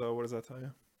Thor. So what does that tell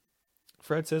you?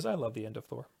 Fred says I love the end of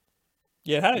Thor.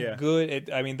 Yeah, it had a good.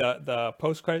 The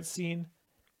post-credit scene,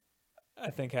 I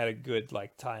think, had a good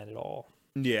like tie in it all.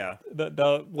 Yeah.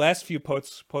 The last few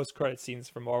post-credit scenes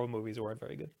for Marvel movies weren't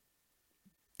very good.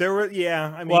 There were,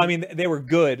 they were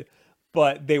good,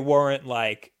 but they weren't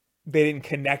like they didn't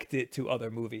connect it to other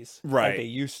movies like they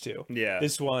used to. Yeah.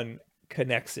 This one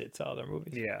connects it to other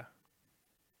movies. Yeah.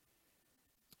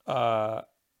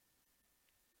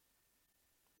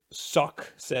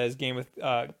 Suck says Guardians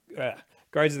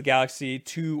of the Galaxy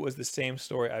 2 was the same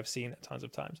story I've seen tons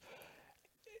of times.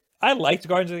 I liked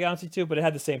Guardians of the Galaxy 2, but it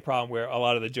had the same problem where a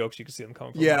lot of the jokes you could see them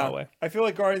coming from a mile away. I feel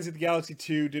like Guardians of the Galaxy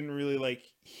 2 didn't really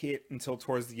like hit until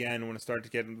towards the end when it started to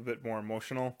get a bit more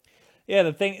emotional.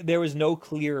 Yeah, there was no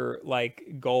clear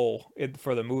like goal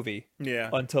for the movie. Yeah.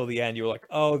 Until the end, you were like,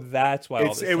 "Oh, that's why."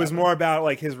 It was more about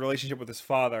like his relationship with his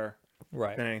father,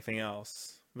 right, than anything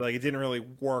else. Like it didn't really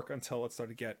work until it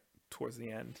started to get towards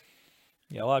the end.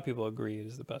 Yeah, a lot of people agree it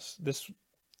is the best. This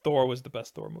Thor was the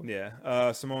best Thor movie.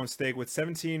 Yeah. Simone Steak, with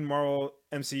 17 Marvel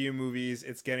MCU movies,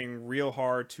 it's getting real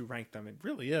hard to rank them. It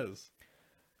really is.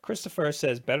 Christopher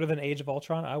says better than Age of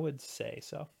Ultron. I would say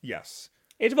so. Yes.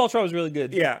 Age of Ultron was really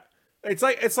good. Yeah. It's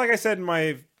like I said in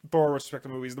my Thor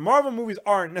retrospective movies. The Marvel movies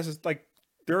aren't necessarily like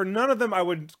there are none of them I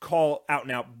would call out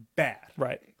and out bad.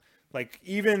 Right. Like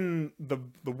even the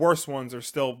worst ones are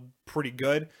still pretty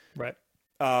good. Right.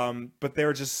 But there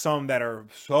are just some that are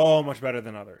so much better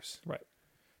than others. Right.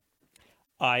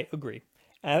 I agree.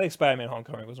 And I think Spider-Man: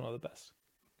 Homecoming was one of the best.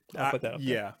 I'll put that up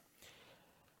there.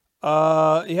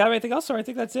 Yeah. You have anything else, or I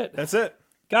think that's it. That's it.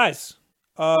 Guys,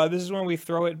 this is when we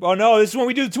throw it. Oh no, this is when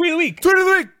we do the tweet of the week. Tweet of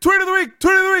the week. Tweet of the week.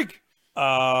 Tweet of the week.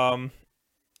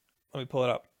 Let me pull it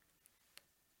up.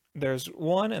 There's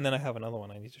one, and then I have another one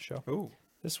I need to show. Ooh.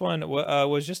 This one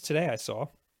was just today I saw.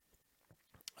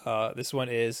 This one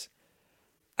is,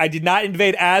 I did not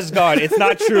invade Asgard. It's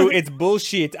not true. It's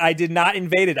bullshit. I did not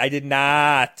invade it. I did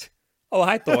not. Oh,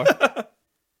 hi, Thor.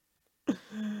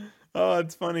 Oh,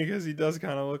 it's funny because he does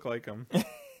kind of look like him.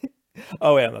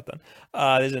 Oh, wait, I'm not done.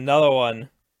 There's another one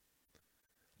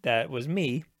that was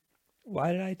me.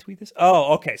 Why did I tweet this?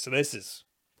 Oh, okay. So this is...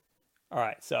 All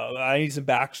right. So I need some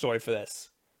backstory for this.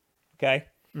 Okay?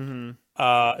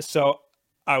 Mm-hmm. So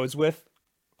I was with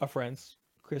our friends,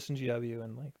 Chris and GW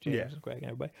and like James and Greg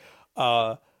and everybody.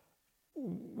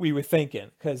 We were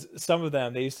thinking, because some of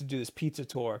them, they used to do this pizza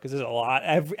tour, because there's a lot.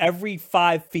 Every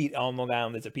 5 feet on Long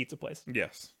Island, there's a pizza place.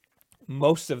 Yes.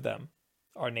 Most of them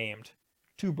are named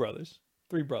 2 brothers,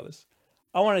 3 brothers.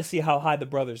 I want to see how high the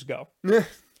brothers go.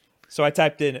 So I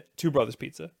typed in 2 brothers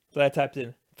pizza. Then I typed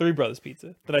in 3 brothers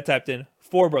pizza. Then I typed in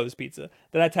 4 brothers pizza.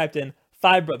 Then I typed in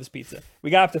 5 brothers pizza.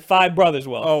 We got up to 5 brothers,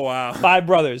 Will. Oh, wow. 5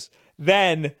 brothers.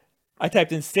 Then I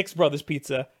typed in 6 brothers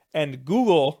pizza, and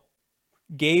Google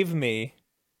gave me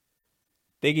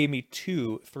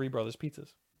 2 3 brothers pizzas.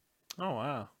 Oh,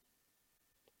 wow.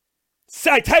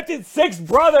 So I typed in 6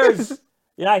 brothers.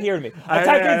 You're not hearing me. I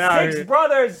typed in 6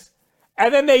 brothers,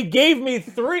 and then they gave me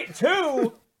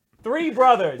 2 3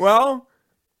 brothers. Well,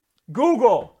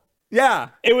 Google. Yeah.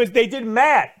 They did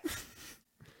math.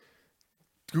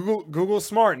 Google's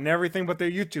smart and everything but their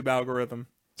YouTube algorithm.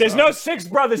 There's no 6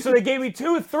 brothers, so they gave me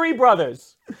 2 3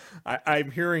 brothers.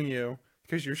 I'm hearing you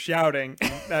because you're shouting.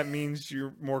 That means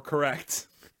you're more correct.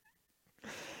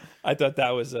 I thought that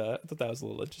was a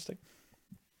little interesting.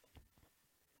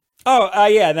 Oh,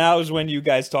 yeah, that was when you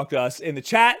guys talked to us in the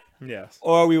chat. Yes.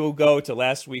 Or we will go to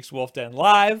last week's Wolf Den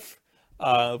Live,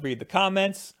 read the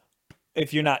comments.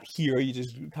 If you're not here, you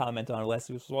just comment on last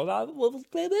week's Wolf Den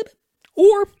Live.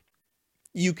 Or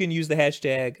you can use the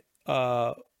hashtag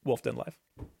Wolf Den Live.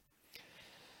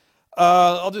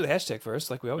 I'll do the hashtag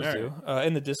first, like we always do.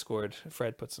 In the Discord,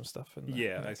 Fred put some stuff in there.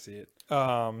 Yeah, I see it.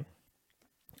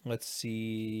 Let's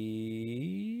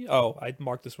see. Oh, I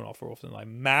marked this one off for Wolf Den Live.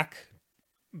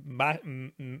 I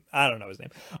don't know his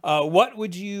name. What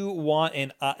would you want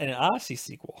in an Odyssey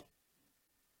sequel?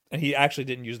 And he actually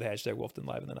didn't use the hashtag Wolf Den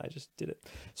Live, and then I just did it.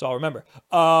 So I'll remember.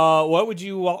 What would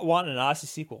you want in an Odyssey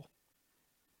sequel?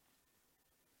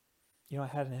 I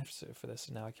had an answer for this,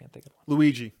 and now I can't think of one.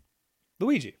 Luigi.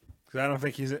 Because I don't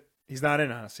think he's not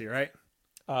in Odyssey, right?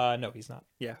 No, he's not.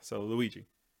 Yeah, so Luigi.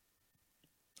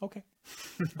 Okay.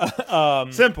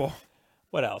 Simple.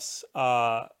 What else?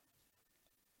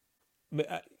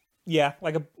 Yeah,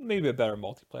 like maybe a better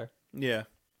multiplayer Yeah.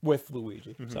 with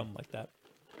Luigi, something like that.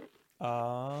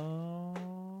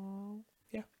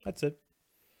 Yeah, that's it.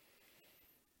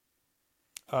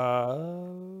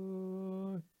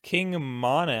 King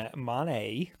Mane.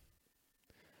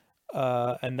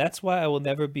 And that's why I will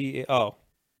never be. Oh,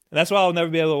 and that's why I'll never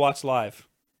be able to watch live,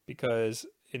 because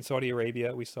in Saudi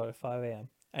Arabia we start at 5 a.m.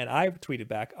 And I tweeted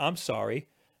back, "I'm sorry,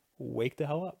 wake the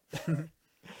hell up."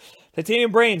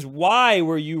 Titanium Brains, why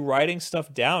were you writing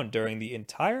stuff down during the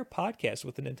entire podcast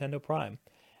with the Nintendo Prime?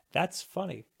 That's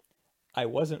funny. I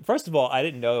wasn't. First of all, I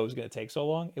didn't know it was going to take so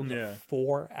long. It was a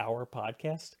 4-hour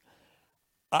podcast.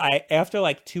 After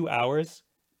like 2 hours,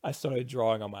 I started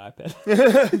drawing on my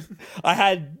iPad. I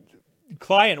had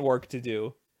client work to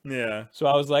do. Yeah. So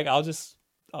I was like, I'll just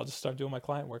start doing my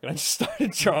client work, and I just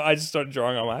started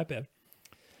drawing on my iPad.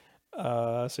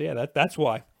 So yeah, that's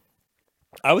why.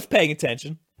 I was paying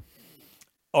attention.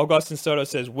 Augustin Soto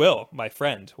says, Will, my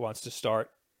friend, wants to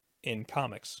start in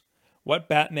comics. What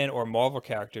Batman or Marvel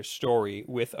character story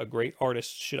with a great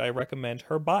artist should I recommend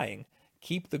her buying?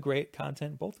 Keep the great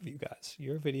content, both of you guys.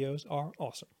 Your videos are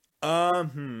awesome.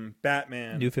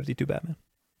 Batman. New 52 Batman.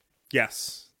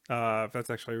 Yes. That's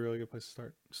actually a really good place to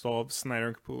start. Just all of Snyder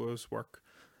and Capullo's work.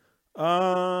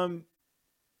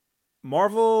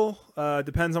 Marvel,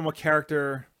 depends on what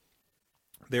character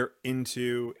they're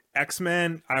into.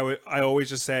 X-Men, I always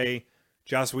just say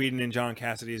Joss Whedon and John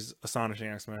Cassidy's Astonishing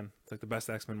X-Men. It's like the best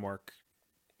X-Men work,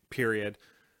 period.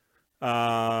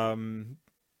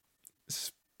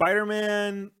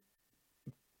 Spider-Man,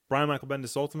 Brian Michael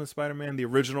Bendis' Ultimate Spider-Man, the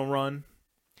original run.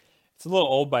 It's a little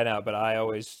old by now, but I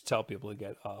always tell people to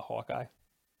get Hawkeye.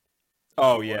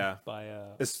 Oh, yeah. By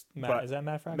is that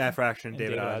Matt Fraction? Matt Fraction,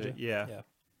 David Aja. Yeah.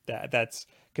 That's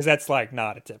because that's like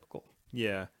not a typical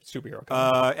superhero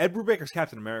comic. Ed Brubaker's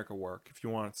Captain America work, if you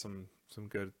want some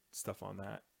good stuff on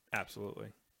that.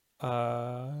 Absolutely. Yep.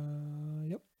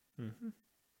 Mm-hmm.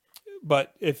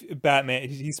 But if Batman,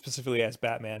 he specifically has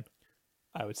Batman,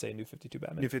 I would say New 52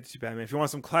 Batman. New 52 Batman. If you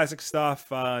want some classic stuff,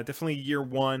 definitely Year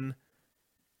One.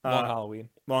 Long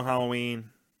Halloween.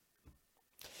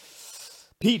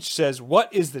 Peach says,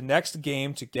 what is the next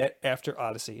game to get after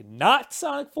Odyssey? Not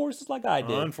Sonic Forces like I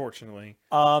did. Unfortunately.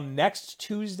 Next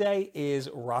Tuesday is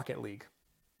Rocket League.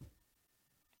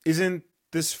 Isn't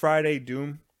this Friday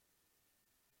Doom?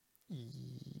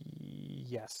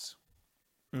 Yes.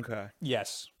 Okay.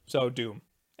 Yes. So Doom.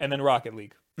 And then Rocket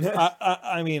League.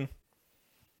 I mean...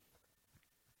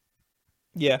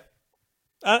 Yeah.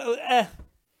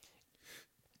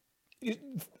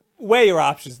 Weigh your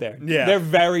options there. Yeah. They're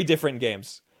very different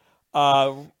games.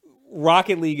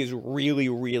 Rocket League is really,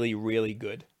 really, really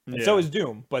good. And so is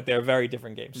Doom, but they're very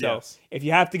different games. So if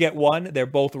you have to get one, they're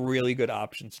both really good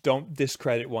options. Don't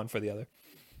discredit one for the other.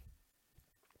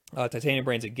 Titanium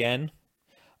Brains again.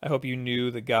 I hope you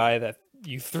knew the guy that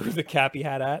you threw the Cappy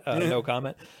hat at. No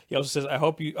comment. He also says, I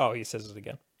hope you... Oh, he says it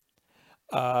again.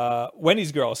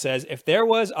 Wendy's Girl says, if there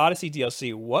was Odyssey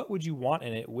DLC, what would you want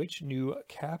in it? Which new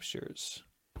captures?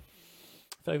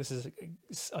 I feel like this is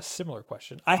a similar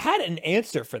question. I had an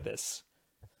answer for this.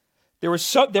 There was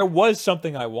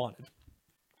something I wanted.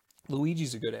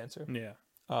 Luigi's a good answer. Yeah.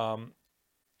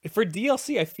 For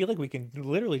DLC, I feel like we can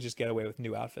literally just get away with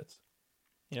new outfits.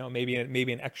 You know, maybe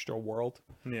an extra world.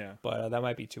 Yeah. But that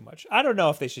might be too much. I don't know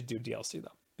if they should do DLC though,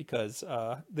 because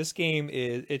this game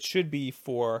should be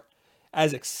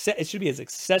it should be as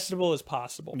accessible as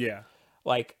possible. Yeah.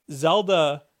 Like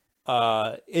Zelda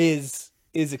is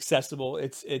accessible.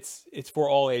 It's for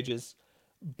all ages,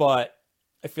 but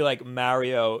I feel like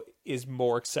Mario is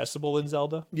more accessible than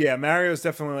Zelda. Yeah, Mario's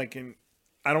definitely like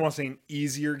I don't want to say an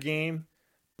easier game,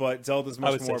 but Zelda's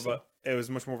much more of it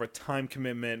was much more of a time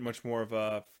commitment, much more of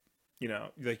a, you know,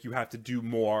 like you have to do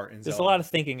more in Zelda. There's a lot of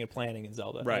thinking and planning in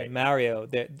Zelda. Right. In Mario,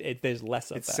 there's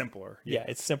less of it's that. Simpler. Yeah,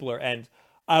 it's simpler. And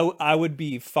I would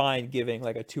be fine giving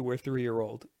like a 2 or 3 year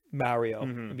old Mario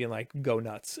and being like, go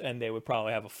nuts. And they would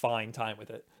probably have a fine time with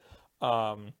it.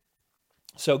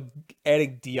 So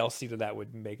adding DLC to that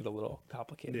would make it a little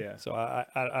complicated. Yeah. So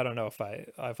I don't know if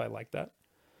I like that.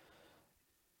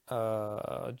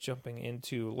 Jumping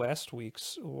into last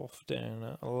week's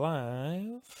Wolfden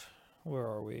Live. Where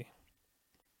are we?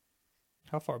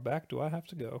 How far back do I have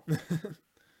to go?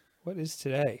 What is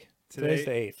today? Today's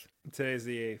the 8th. Today's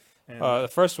the 8th. And the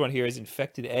first one here is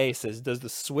Infected A says, does the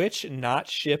Switch not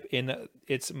ship in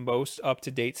its most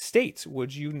up-to-date state?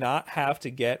 Would you not have to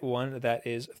get one that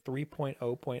is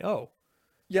 3.0.0?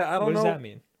 Yeah, I don't know. What does that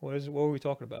mean? What are we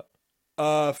talking about?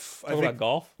 I think about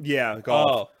golf? Yeah,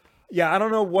 golf. Oh. Yeah, I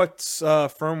don't know what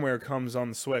firmware comes on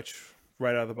the Switch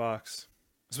right out of the box,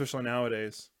 especially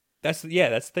nowadays. That's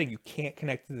the thing. You can't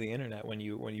connect to the internet when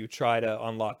you try to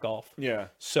unlock golf. Yeah.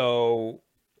 So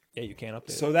yeah, you can't update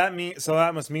it. So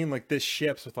that must mean like this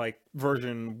ships with like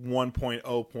version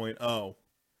 1.0.0.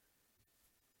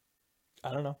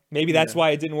 I don't know. Maybe that's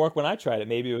why it didn't work when I tried it.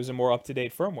 Maybe it was a more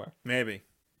up-to-date firmware. Maybe.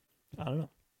 I don't know.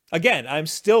 Again, I'm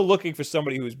still looking for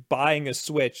somebody who's buying a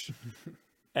Switch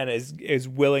and is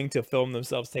willing to film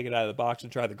themselves take it out of the box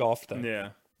and try the golf thing. Yeah.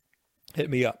 Hit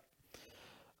me up.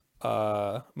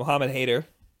 Mohammed Hader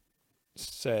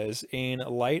says, in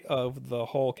light of the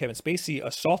whole Kevin Spacey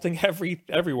assaulting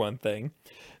everyone thing,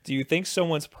 do you think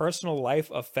someone's personal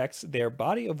life affects their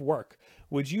body of work?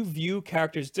 Would you view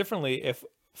characters differently if,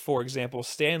 for example,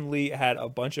 Stan Lee had a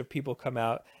bunch of people come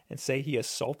out and say he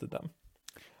assaulted them?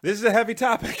 This is a heavy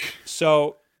topic.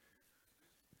 So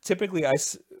typically I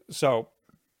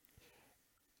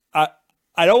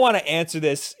don't want to answer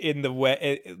this in the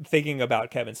way thinking about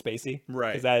Kevin Spacey,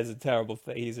 right? Because that is a terrible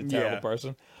thing. He's a terrible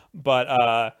person.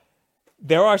 But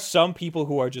there are some people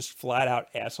who are just flat out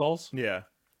assholes. Yeah.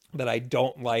 That I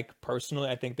don't like personally.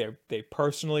 I think they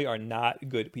personally are not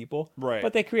good people. Right.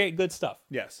 But they create good stuff.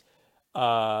 Yes.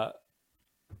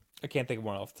 I can't think of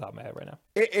one off the top of my head right now.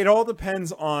 It all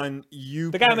depends on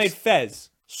you. The guy made Fez.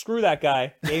 Screw that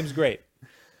guy. Game's great.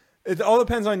 It all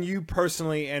depends on you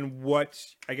personally and what,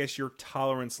 I guess, your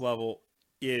tolerance level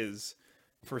is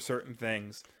for certain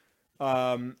things.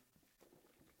 I'll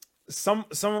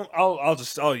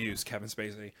use Kevin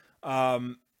Spacey.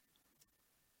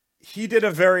 He did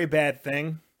a very bad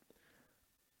thing.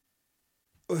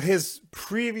 His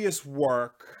previous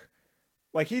work,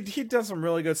 like he'd done some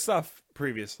really good stuff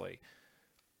previously.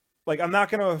 Like I'm not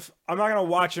gonna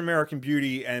watch American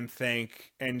Beauty and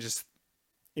think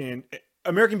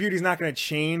American Beauty is not going to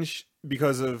change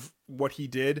because of what he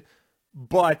did,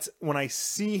 but when I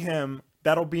see him,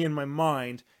 that'll be in my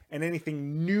mind, and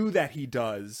anything new that he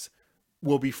does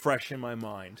will be fresh in my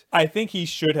mind. I think he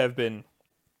should have been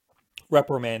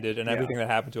reprimanded, and everything that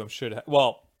happened to him should have.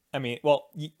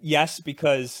 Yes,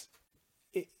 because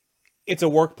it's a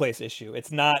workplace issue.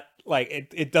 It's not like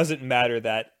it doesn't matter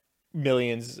that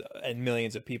millions and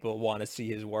millions of people want to see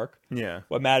his work. Yeah.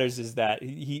 What matters is that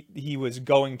he was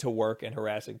going to work and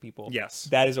harassing people. Yes.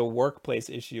 That is a workplace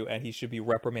issue, and he should be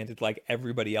reprimanded like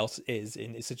everybody else is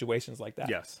in situations like that.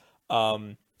 Yes.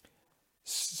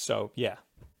 So yeah,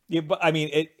 but I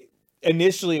mean,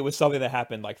 initially it was something that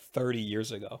happened like 30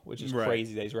 years ago, which is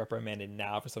crazy that he's reprimanded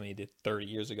now for something he did 30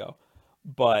 years ago.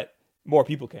 But more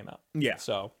people came out. Yeah.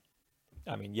 So,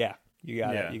 I mean, you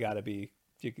gotta be.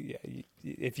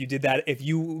 If you did that, if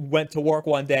you went to work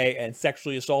one day and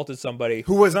sexually assaulted somebody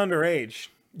who was underage,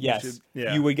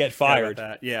 you would get fired.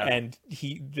 Yeah, and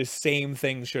the same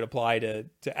thing should apply to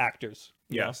actors.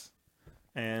 Yes,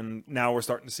 and now we're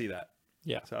starting to see that.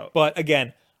 Yeah. So, but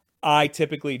again, I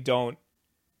typically don't.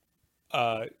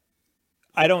 I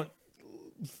don't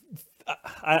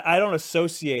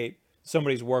associate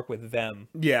somebody's work with them.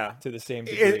 Yeah. To the same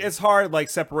degree. It's hard, like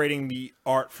separating the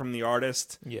art from the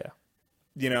artist. Yeah.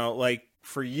 You know, like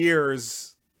for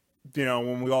years,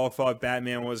 when we all thought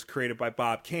Batman was created by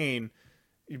Bob Kane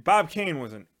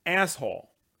was an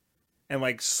asshole and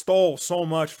like stole so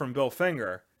much from Bill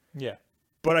Finger. Yeah.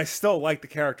 But I still like the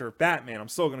character of Batman. I'm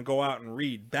still going to go out and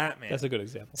read Batman. That's a good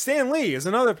example. Stan Lee is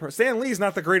another person. Stan Lee is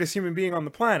not the greatest human being on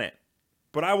the planet,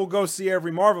 but I will go see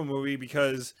every Marvel movie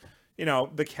because,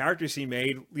 the characters he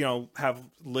made, have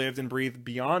lived and breathed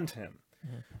beyond him.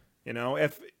 Mm-hmm.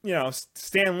 If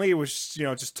Stan Lee was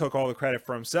just took all the credit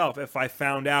for himself. If I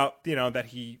found out that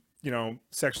he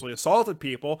sexually assaulted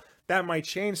people, that might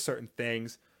change certain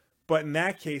things. But in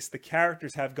that case, the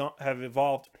characters have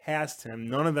evolved past him.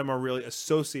 None of them are really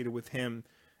associated with him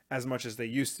as much as they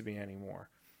used to be anymore.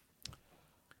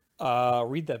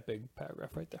 Read that big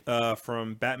paragraph right there.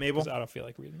 From Batmable. I don't feel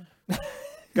like reading that.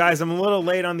 Guys, I'm a little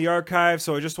late on the archive,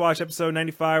 so I just watched episode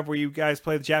 95 where you guys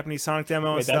play the Japanese Sonic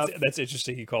demo and stuff. That's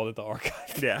interesting. He called it the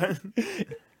archive. Yeah.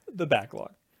 The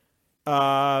backlog.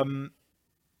 No,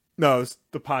 it's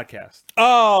the podcast.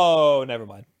 Oh, never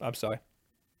mind. I'm sorry.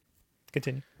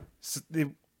 Continue. So they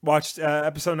watched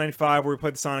episode 95 where we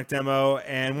played the Sonic demo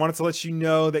and wanted to let you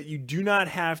know that you do not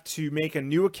have to make a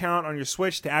new account on your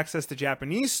Switch to access the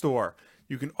Japanese store.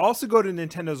 You can also go to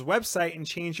Nintendo's website and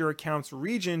change your account's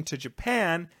region to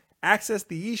Japan, access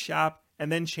the eShop,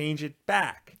 and then change it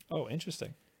back. Oh,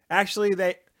 interesting. That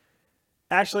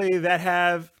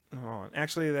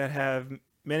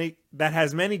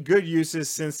has many good uses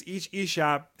since each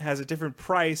eShop has a different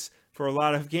price for a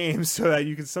lot of games, so that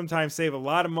you can sometimes save a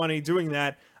lot of money doing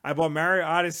that. I bought Mario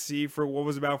Odyssey for what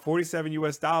was about $47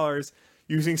 US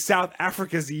using South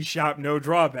Africa's eShop, no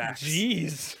drawbacks.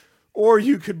 Jeez. Or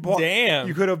you could Damn.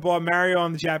 You could have bought Mario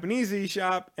on the Japanese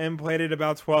eShop and played it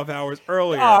about 12 hours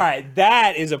earlier. All right,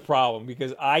 that is a problem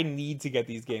because I need to get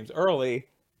these games early,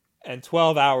 and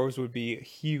 12 hours would be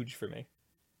huge for me.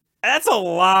 That's a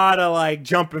lot of like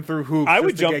jumping through hoops. I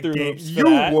would jump through games. hoops.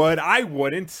 You would. I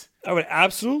wouldn't. I would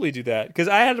absolutely do that because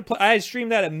I had to play. I had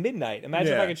streamed that at midnight.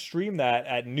 Imagine if Yeah. I could stream that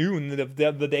at noon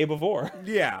the day before.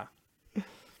 Yeah.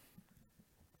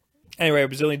 Anyway, a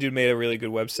Brazilian dude made a really good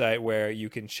website where you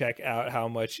can check out how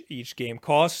much each game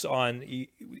costs on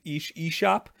each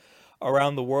eShop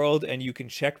around the world, and you can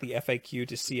check the FAQ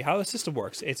to see how the system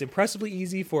works. It's impressively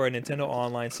easy for a Nintendo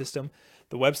Online system.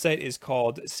 The website is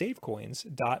called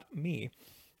savecoins.me.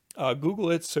 Google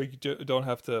it so you don't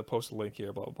have to post a link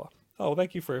here, blah, blah, blah. Oh,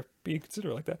 thank you for being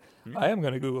considerate like that. I am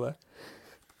going to Google that.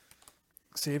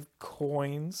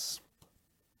 Savecoins.me.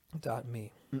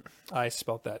 I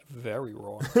spelt that very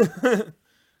wrong.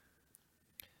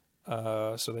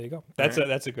 So there you go. That's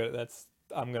a good.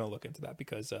 I'm gonna look into that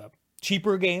because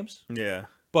cheaper games, Yeah.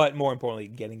 but more importantly,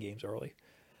 getting games early.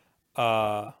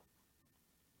 I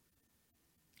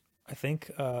think.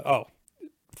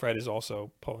 Fred is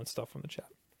also pulling stuff from the chat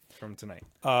From tonight.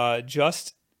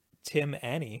 Just Tim.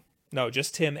 Any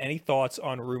thoughts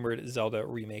on rumored Zelda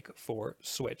remake for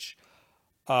Switch?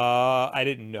 I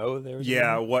didn't know there was.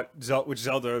 Yeah, which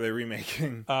Zelda are they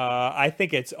remaking? I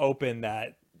think it's open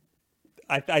that.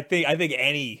 I think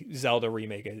any Zelda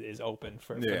remake is open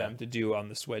for them to do on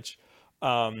the Switch.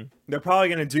 They're probably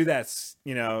going to do that,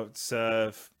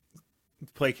 to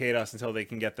placate us until they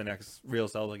can get the next real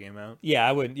Zelda game out. Yeah,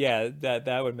 I would. Yeah,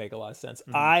 that would make a lot of sense.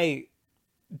 Mm-hmm. I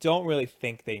don't really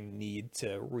think they need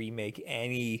to remake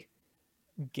any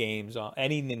games on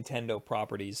any Nintendo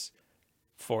properties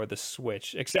for the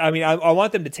Switch. I mean, I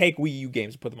want them to take Wii U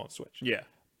games and put them on Switch. Yeah.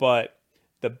 But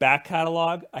the back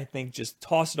catalog, I think just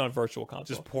toss it on Virtual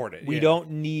Console. Just port it. We don't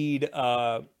need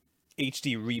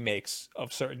HD remakes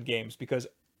of certain games because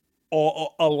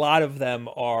a lot of them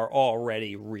are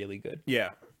already really good.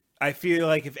 Yeah. I feel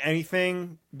like if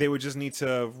anything, they would just need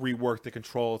to rework the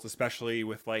controls, especially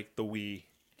with like the Wii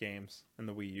games and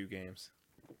the Wii U games.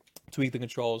 Tweak the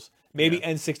controls. Maybe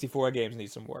N64 games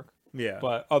need some work. Yeah.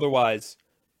 But otherwise,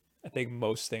 I think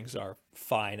most things are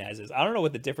fine as is. I don't know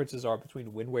what the differences are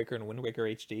between Wind Waker and Wind Waker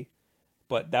HD,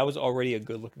 but that was already a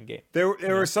good looking game. There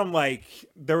were some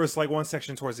there was one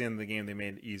section towards the end of the game they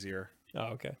made it easier.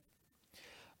 Oh, okay.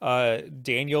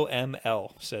 Daniel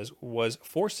ML says, was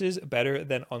Forces better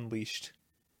than Unleashed?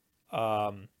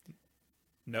 No.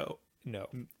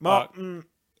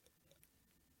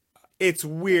 It's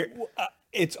weird.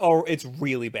 It's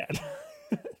really bad.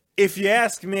 If you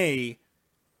ask me,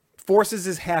 Forces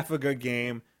is half a good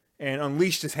game, and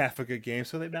Unleashed is half a good game,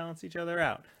 so they balance each other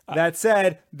out. That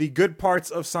said, the good parts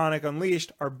of Sonic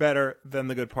Unleashed are better than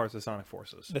the good parts of Sonic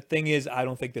Forces. The thing is, I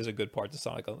don't think there's a good part to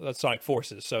Sonic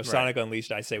Forces, so right. Sonic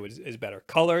Unleashed, I say, is better.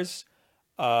 Colors,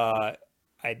 I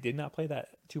did not play that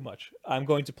too much. I'm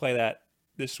going to play that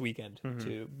this weekend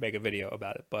to make a video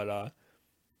about it, but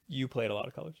you played a lot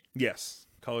of Colors. Yes.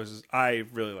 Colors I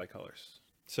really like Colors.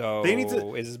 So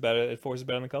is this better? Forces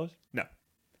better than Colors? No.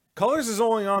 Colors is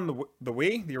only on the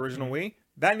Wii, the original Wii.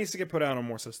 That needs to get put out on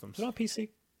more systems. Is it on PC?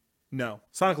 No.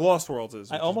 Sonic Lost Worlds is.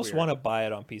 I almost want to buy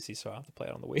it on PC, so I have to play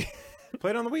it on the Wii. Play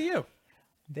it on the Wii U.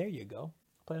 There you go.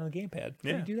 Play it on the gamepad.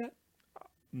 Can you do that?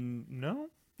 No.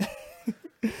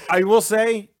 I will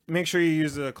say, make sure you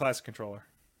use the classic controller.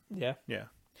 Yeah. Yeah.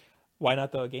 Why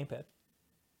not the gamepad?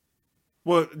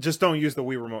 Well, just don't use the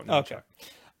Wii remote. Okay.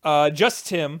 Just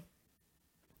Tim.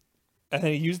 And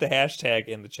then he used the hashtag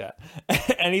in the chat.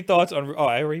 Any thoughts on... Oh,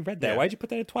 I already read that. Yeah. Why'd you put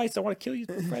that in twice? I want to kill you,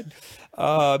 Fred.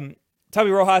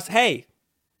 Tommy Rojas, hey,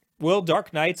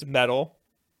 Dark Knight's Metal,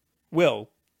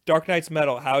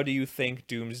 how do you think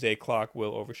Doomsday Clock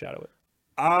will overshadow it?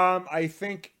 I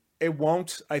think it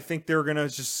won't. I think they're going to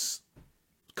just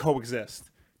coexist.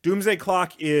 Doomsday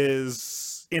Clock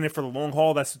is in it for the long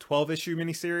haul. That's a 12-issue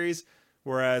miniseries,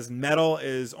 whereas Metal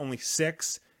is only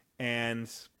 6, and...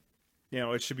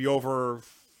 it should be over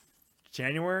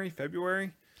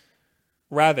February.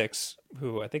 Ravix,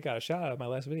 who I think got a shout out of my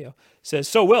last video, says,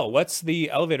 so Will, what's the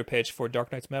elevator pitch for Dark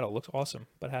Knight's Metal? Looks awesome,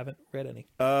 but haven't read any.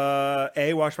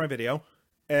 A, watch my video.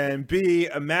 And B,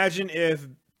 imagine if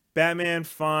Batman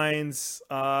finds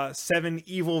 7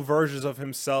 evil versions of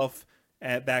himself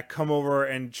that come over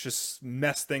and just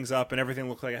mess things up and everything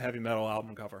looks like a heavy metal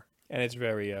album cover. And it's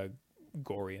very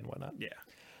gory and whatnot. Yeah.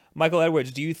 Michael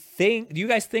Edwards, do you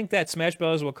guys think that Smash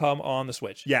Bros. Will come on the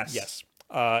Switch? Yes. Yes.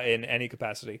 In any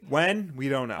capacity. When? We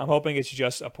don't know. I'm hoping it's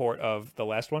just a port of the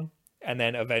last one, and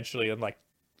then eventually in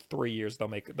 3 years they'll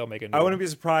make a new I wouldn't be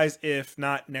surprised if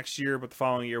not next year, but the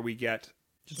following year we get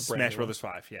Just a brand Smash new Brothers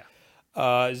 5,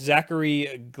 yeah.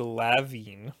 Zachary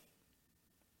Glavine.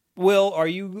 Will, are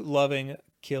you loving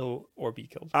Kill or Be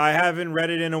Killed? I haven't read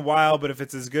it in a while, but if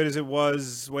it's as good as it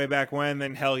was way back when,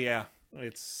 then hell yeah.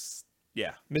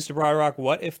 Yeah. Mr. Brodrock,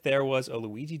 what if there was a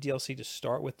Luigi DLC to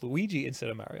start with Luigi instead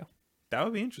of Mario? That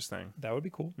would be interesting. That would be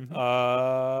cool. Mm-hmm.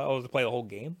 To play the whole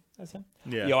game as him?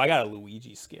 Yeah. Yo, I got a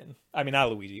Luigi skin. I mean, not a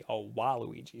Luigi, a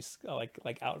Waluigi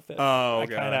like outfit. Oh,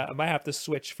 okay. I might have to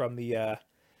switch from the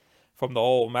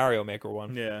old Mario Maker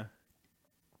one. Yeah.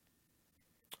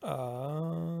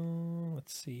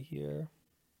 Let's see here.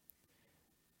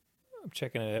 I'm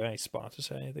checking if any sponsors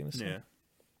have anything to say.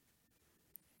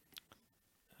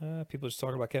 Yeah. People just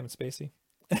talking about Kevin Spacey.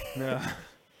 Yeah.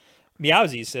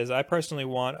 Meowsy says, I personally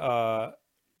want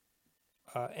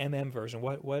MM version.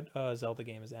 What Zelda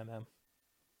game is MM?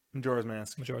 Majora's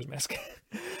Mask. Majora's Mask.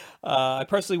 I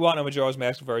personally want a Majora's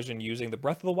Mask version using the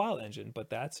Breath of the Wild engine,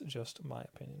 but that's just my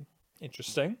opinion.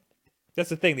 Interesting. That's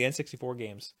the thing. The N64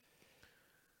 games,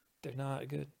 they're not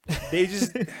good. They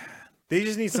just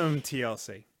need some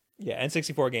TLC. Yeah,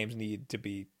 N64 games need to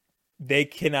be. They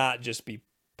cannot just be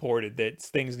ported. That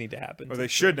things need to happen. Or they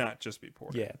should not just be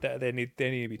ported. Yeah, they need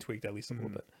to be tweaked at least a little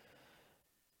bit.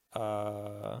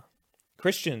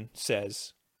 Christian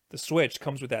says the Switch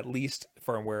comes with at least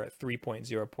firmware at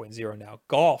 3.0.0 now.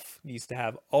 Golf needs to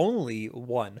have only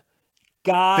one.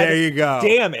 God, there you go.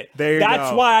 Damn it. There you That's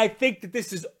go. why I think that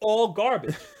this is all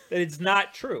garbage. That it's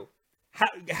not true.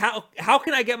 How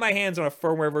can I get my hands on a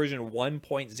firmware version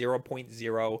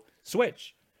 1.0.0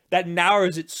 Switch? That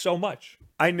narrows it so much.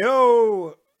 I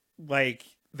know, like,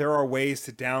 there are ways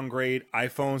to downgrade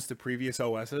iPhones to previous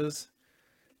OSs.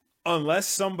 Unless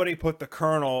somebody put the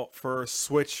kernel for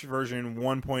Switch version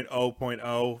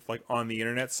 1.0.0 like on the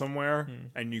internet somewhere,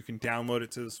 and you can download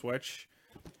it to the Switch.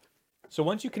 So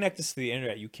once you connect this to the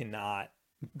internet, you cannot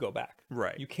go back.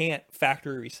 Right. You can't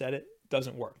factory reset it. It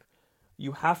doesn't work.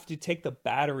 You have to take the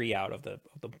battery out of the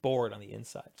board on the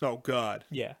inside. Oh, God.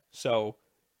 Yeah. So,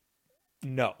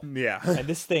 no. Yeah. And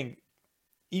this thing,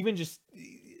 even just,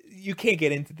 you can't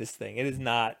get into this thing. It is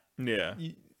not. Yeah.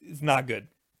 It's not good.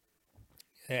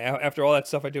 After all that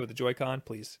stuff I did with the Joy-Con,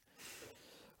 please.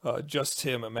 Just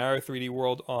him, a Mario 3D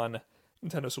World on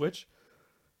Nintendo Switch.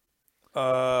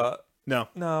 No.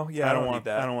 No, yeah, I don't want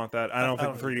that. I don't want that. I don't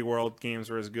think 3D World games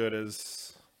are as good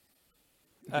as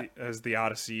the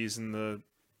Odysseys and the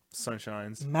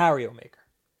Sunshines. Mario Maker.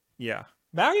 Yeah.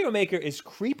 Mario Maker is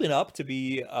creeping up to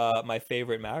be my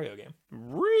favorite Mario game.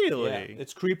 Really? Yeah,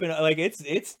 it's creeping like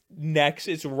it's next.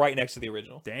 It's right next to the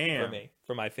original. Damn. For me,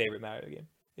 for my favorite Mario game,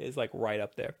 it's like right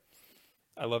up there.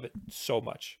 I love it so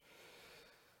much.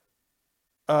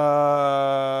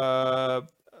 I'm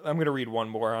gonna read one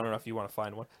more. I don't know if you want to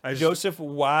find one. Joseph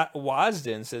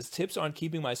Wasden says tips on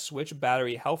keeping my Switch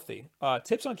battery healthy.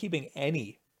 Tips on keeping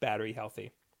any battery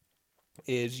healthy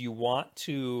is you want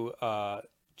to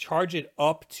charge it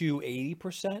up to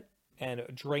 80% and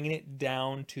drain it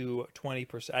down to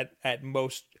 20% at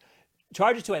most.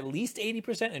 Charge it to at least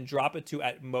 80% and drop it to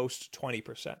at most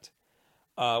 20%.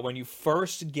 When you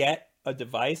first get a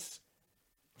device,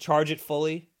 charge it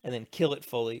fully and then kill it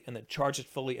fully and then charge it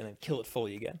fully and then kill it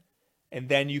fully again. And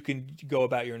then you can go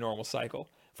about your normal cycle.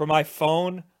 For my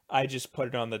phone, I just put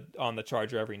it on the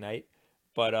charger every night.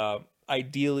 But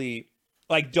ideally,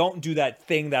 like, don't do that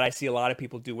thing that I see a lot of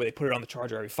people do where they put it on the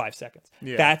charger every 5 seconds.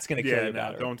 Yeah. That's going to kill your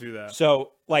battery. Don't do that.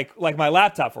 So like my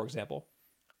laptop, for example,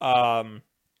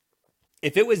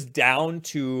 if it was down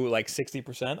to like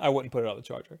 60%, I wouldn't put it on the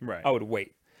charger. Right. I would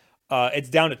wait. It's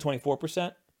down to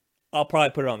 24%. I'll probably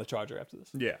put it on the charger after this.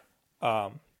 Yeah.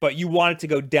 But you want it to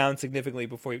go down significantly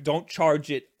before you don't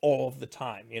charge it all of the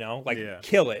time,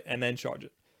 kill it and then charge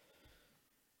it.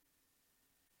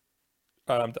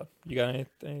 All right, I'm done. You got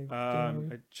anything? I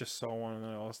just saw one and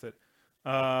then I lost it.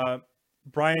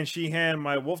 Brian Sheehan,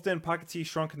 my Wolf Den Pocket Tee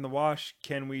shrunk in the wash.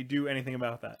 Can we do anything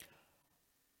about that?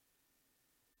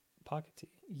 Pocket Tee.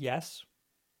 Yes.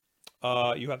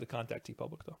 You have to contact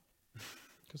TeePublic though.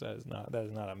 Because that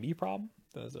is not a me problem.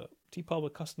 That is a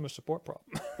TeePublic customer support problem.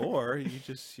 Or you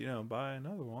just, buy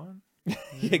another one.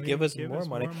 Yeah, give us more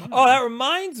money. Oh, that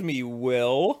reminds me,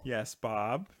 Will. Yes,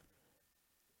 Bob.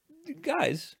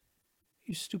 Guys,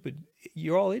 you stupid.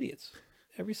 You're all idiots.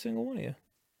 Every single one of you.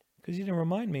 Because you didn't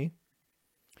remind me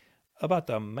about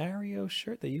the Mario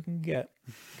shirt that you can get.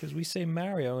 Because we say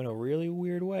Mario in a really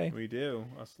weird way. We do.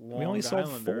 Us Long we only sold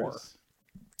Islanders. 4.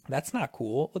 That's not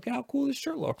cool. Look at how cool this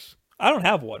shirt looks. I don't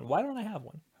have one. Why don't I have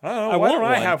one? I don't know. Why don't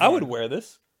I have one? I would wear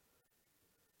this.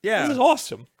 Yeah. This is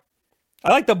awesome.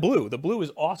 I like the blue. The blue is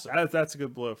awesome. That's a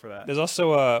good blue for that. There's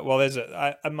also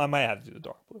I might have to do the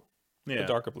dark blue. Yeah. The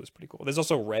darker blue is pretty cool. There's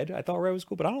also red. I thought red was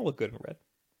cool, but I don't look good in red.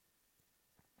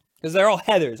 Because they're all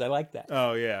heathers. I like that.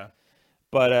 Oh, yeah.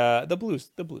 But the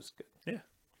blue's good. Yeah.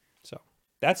 So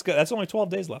that's good. That's only 12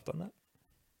 days left on that.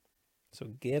 So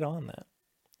get on that.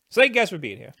 So thank you guys for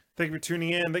being here. Thank you for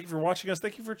tuning in. Thank you for watching us.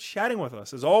 Thank you for chatting with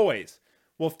us. As always,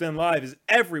 Wolf Den Live is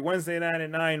every Wednesday night at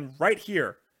 9 right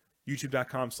here.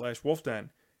 YouTube.com/WolfDen.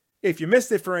 If you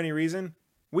missed it for any reason,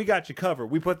 we got you covered.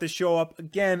 We put this show up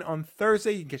again on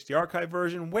Thursday. You can catch the archive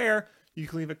version where you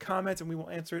can leave a comment and we will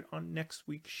answer it on next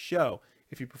week's show.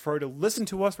 If you prefer to listen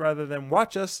to us rather than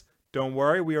watch us, don't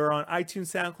worry. We are on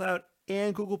iTunes, SoundCloud,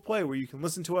 and Google Play where you can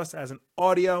listen to us as an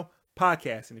audio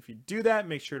podcast. And if you do that,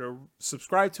 make sure to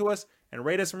subscribe to us and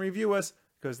rate us and review us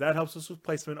because that helps us with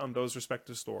placement on those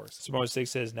respective stores. Simone 6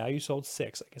 says, now you sold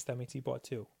 6. I guess that means he bought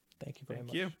 2. Thank you very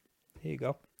much. You. Here you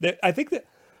go. I think that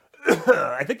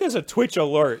I think there's a Twitch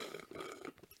alert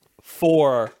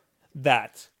for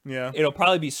that. Yeah. It'll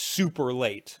probably be super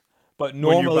late, but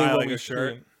normally buy, when like, we a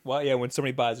shirt? stream, well, yeah, when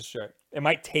somebody buys a shirt, it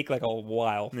might take like a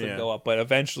while to go up, but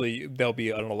eventually there'll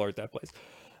be an alert that plays.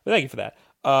 But thank you for that.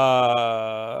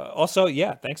 Also,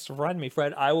 yeah, thanks for reminding me,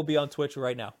 Fred. I will be on Twitch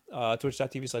right now.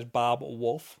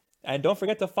 Twitch.tv/BobWolf. And don't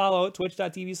forget to follow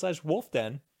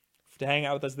Twitch.tv/WolfDen to hang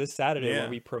out with us this Saturday when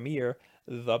we premiere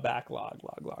The Backlog.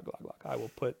 I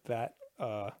will put that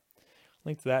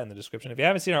link to that in the description. If you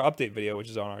haven't seen our update video, which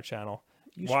is on our channel,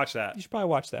 you should probably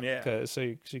watch that. Yeah. So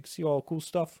you can see all the cool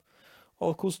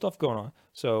stuff going on.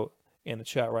 So in the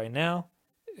chat right now,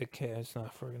 okay, it's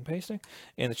not friggin' pasting.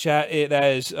 In the chat, that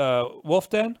is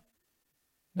Wolfden.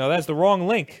 No, that's the wrong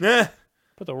link.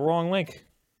 Put the wrong link.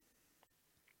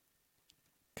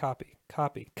 Copy.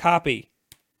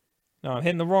 No, I'm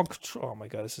hitting the wrong control. Oh my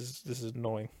god, this is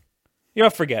annoying. You know,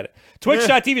 forget it.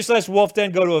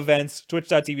 Twitch.tv/Wolfden. Go to events.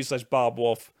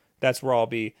 Twitch.tv/BobWolf. That's where I'll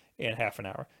be in half an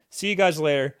hour. See you guys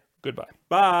later. Goodbye.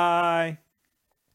 Bye.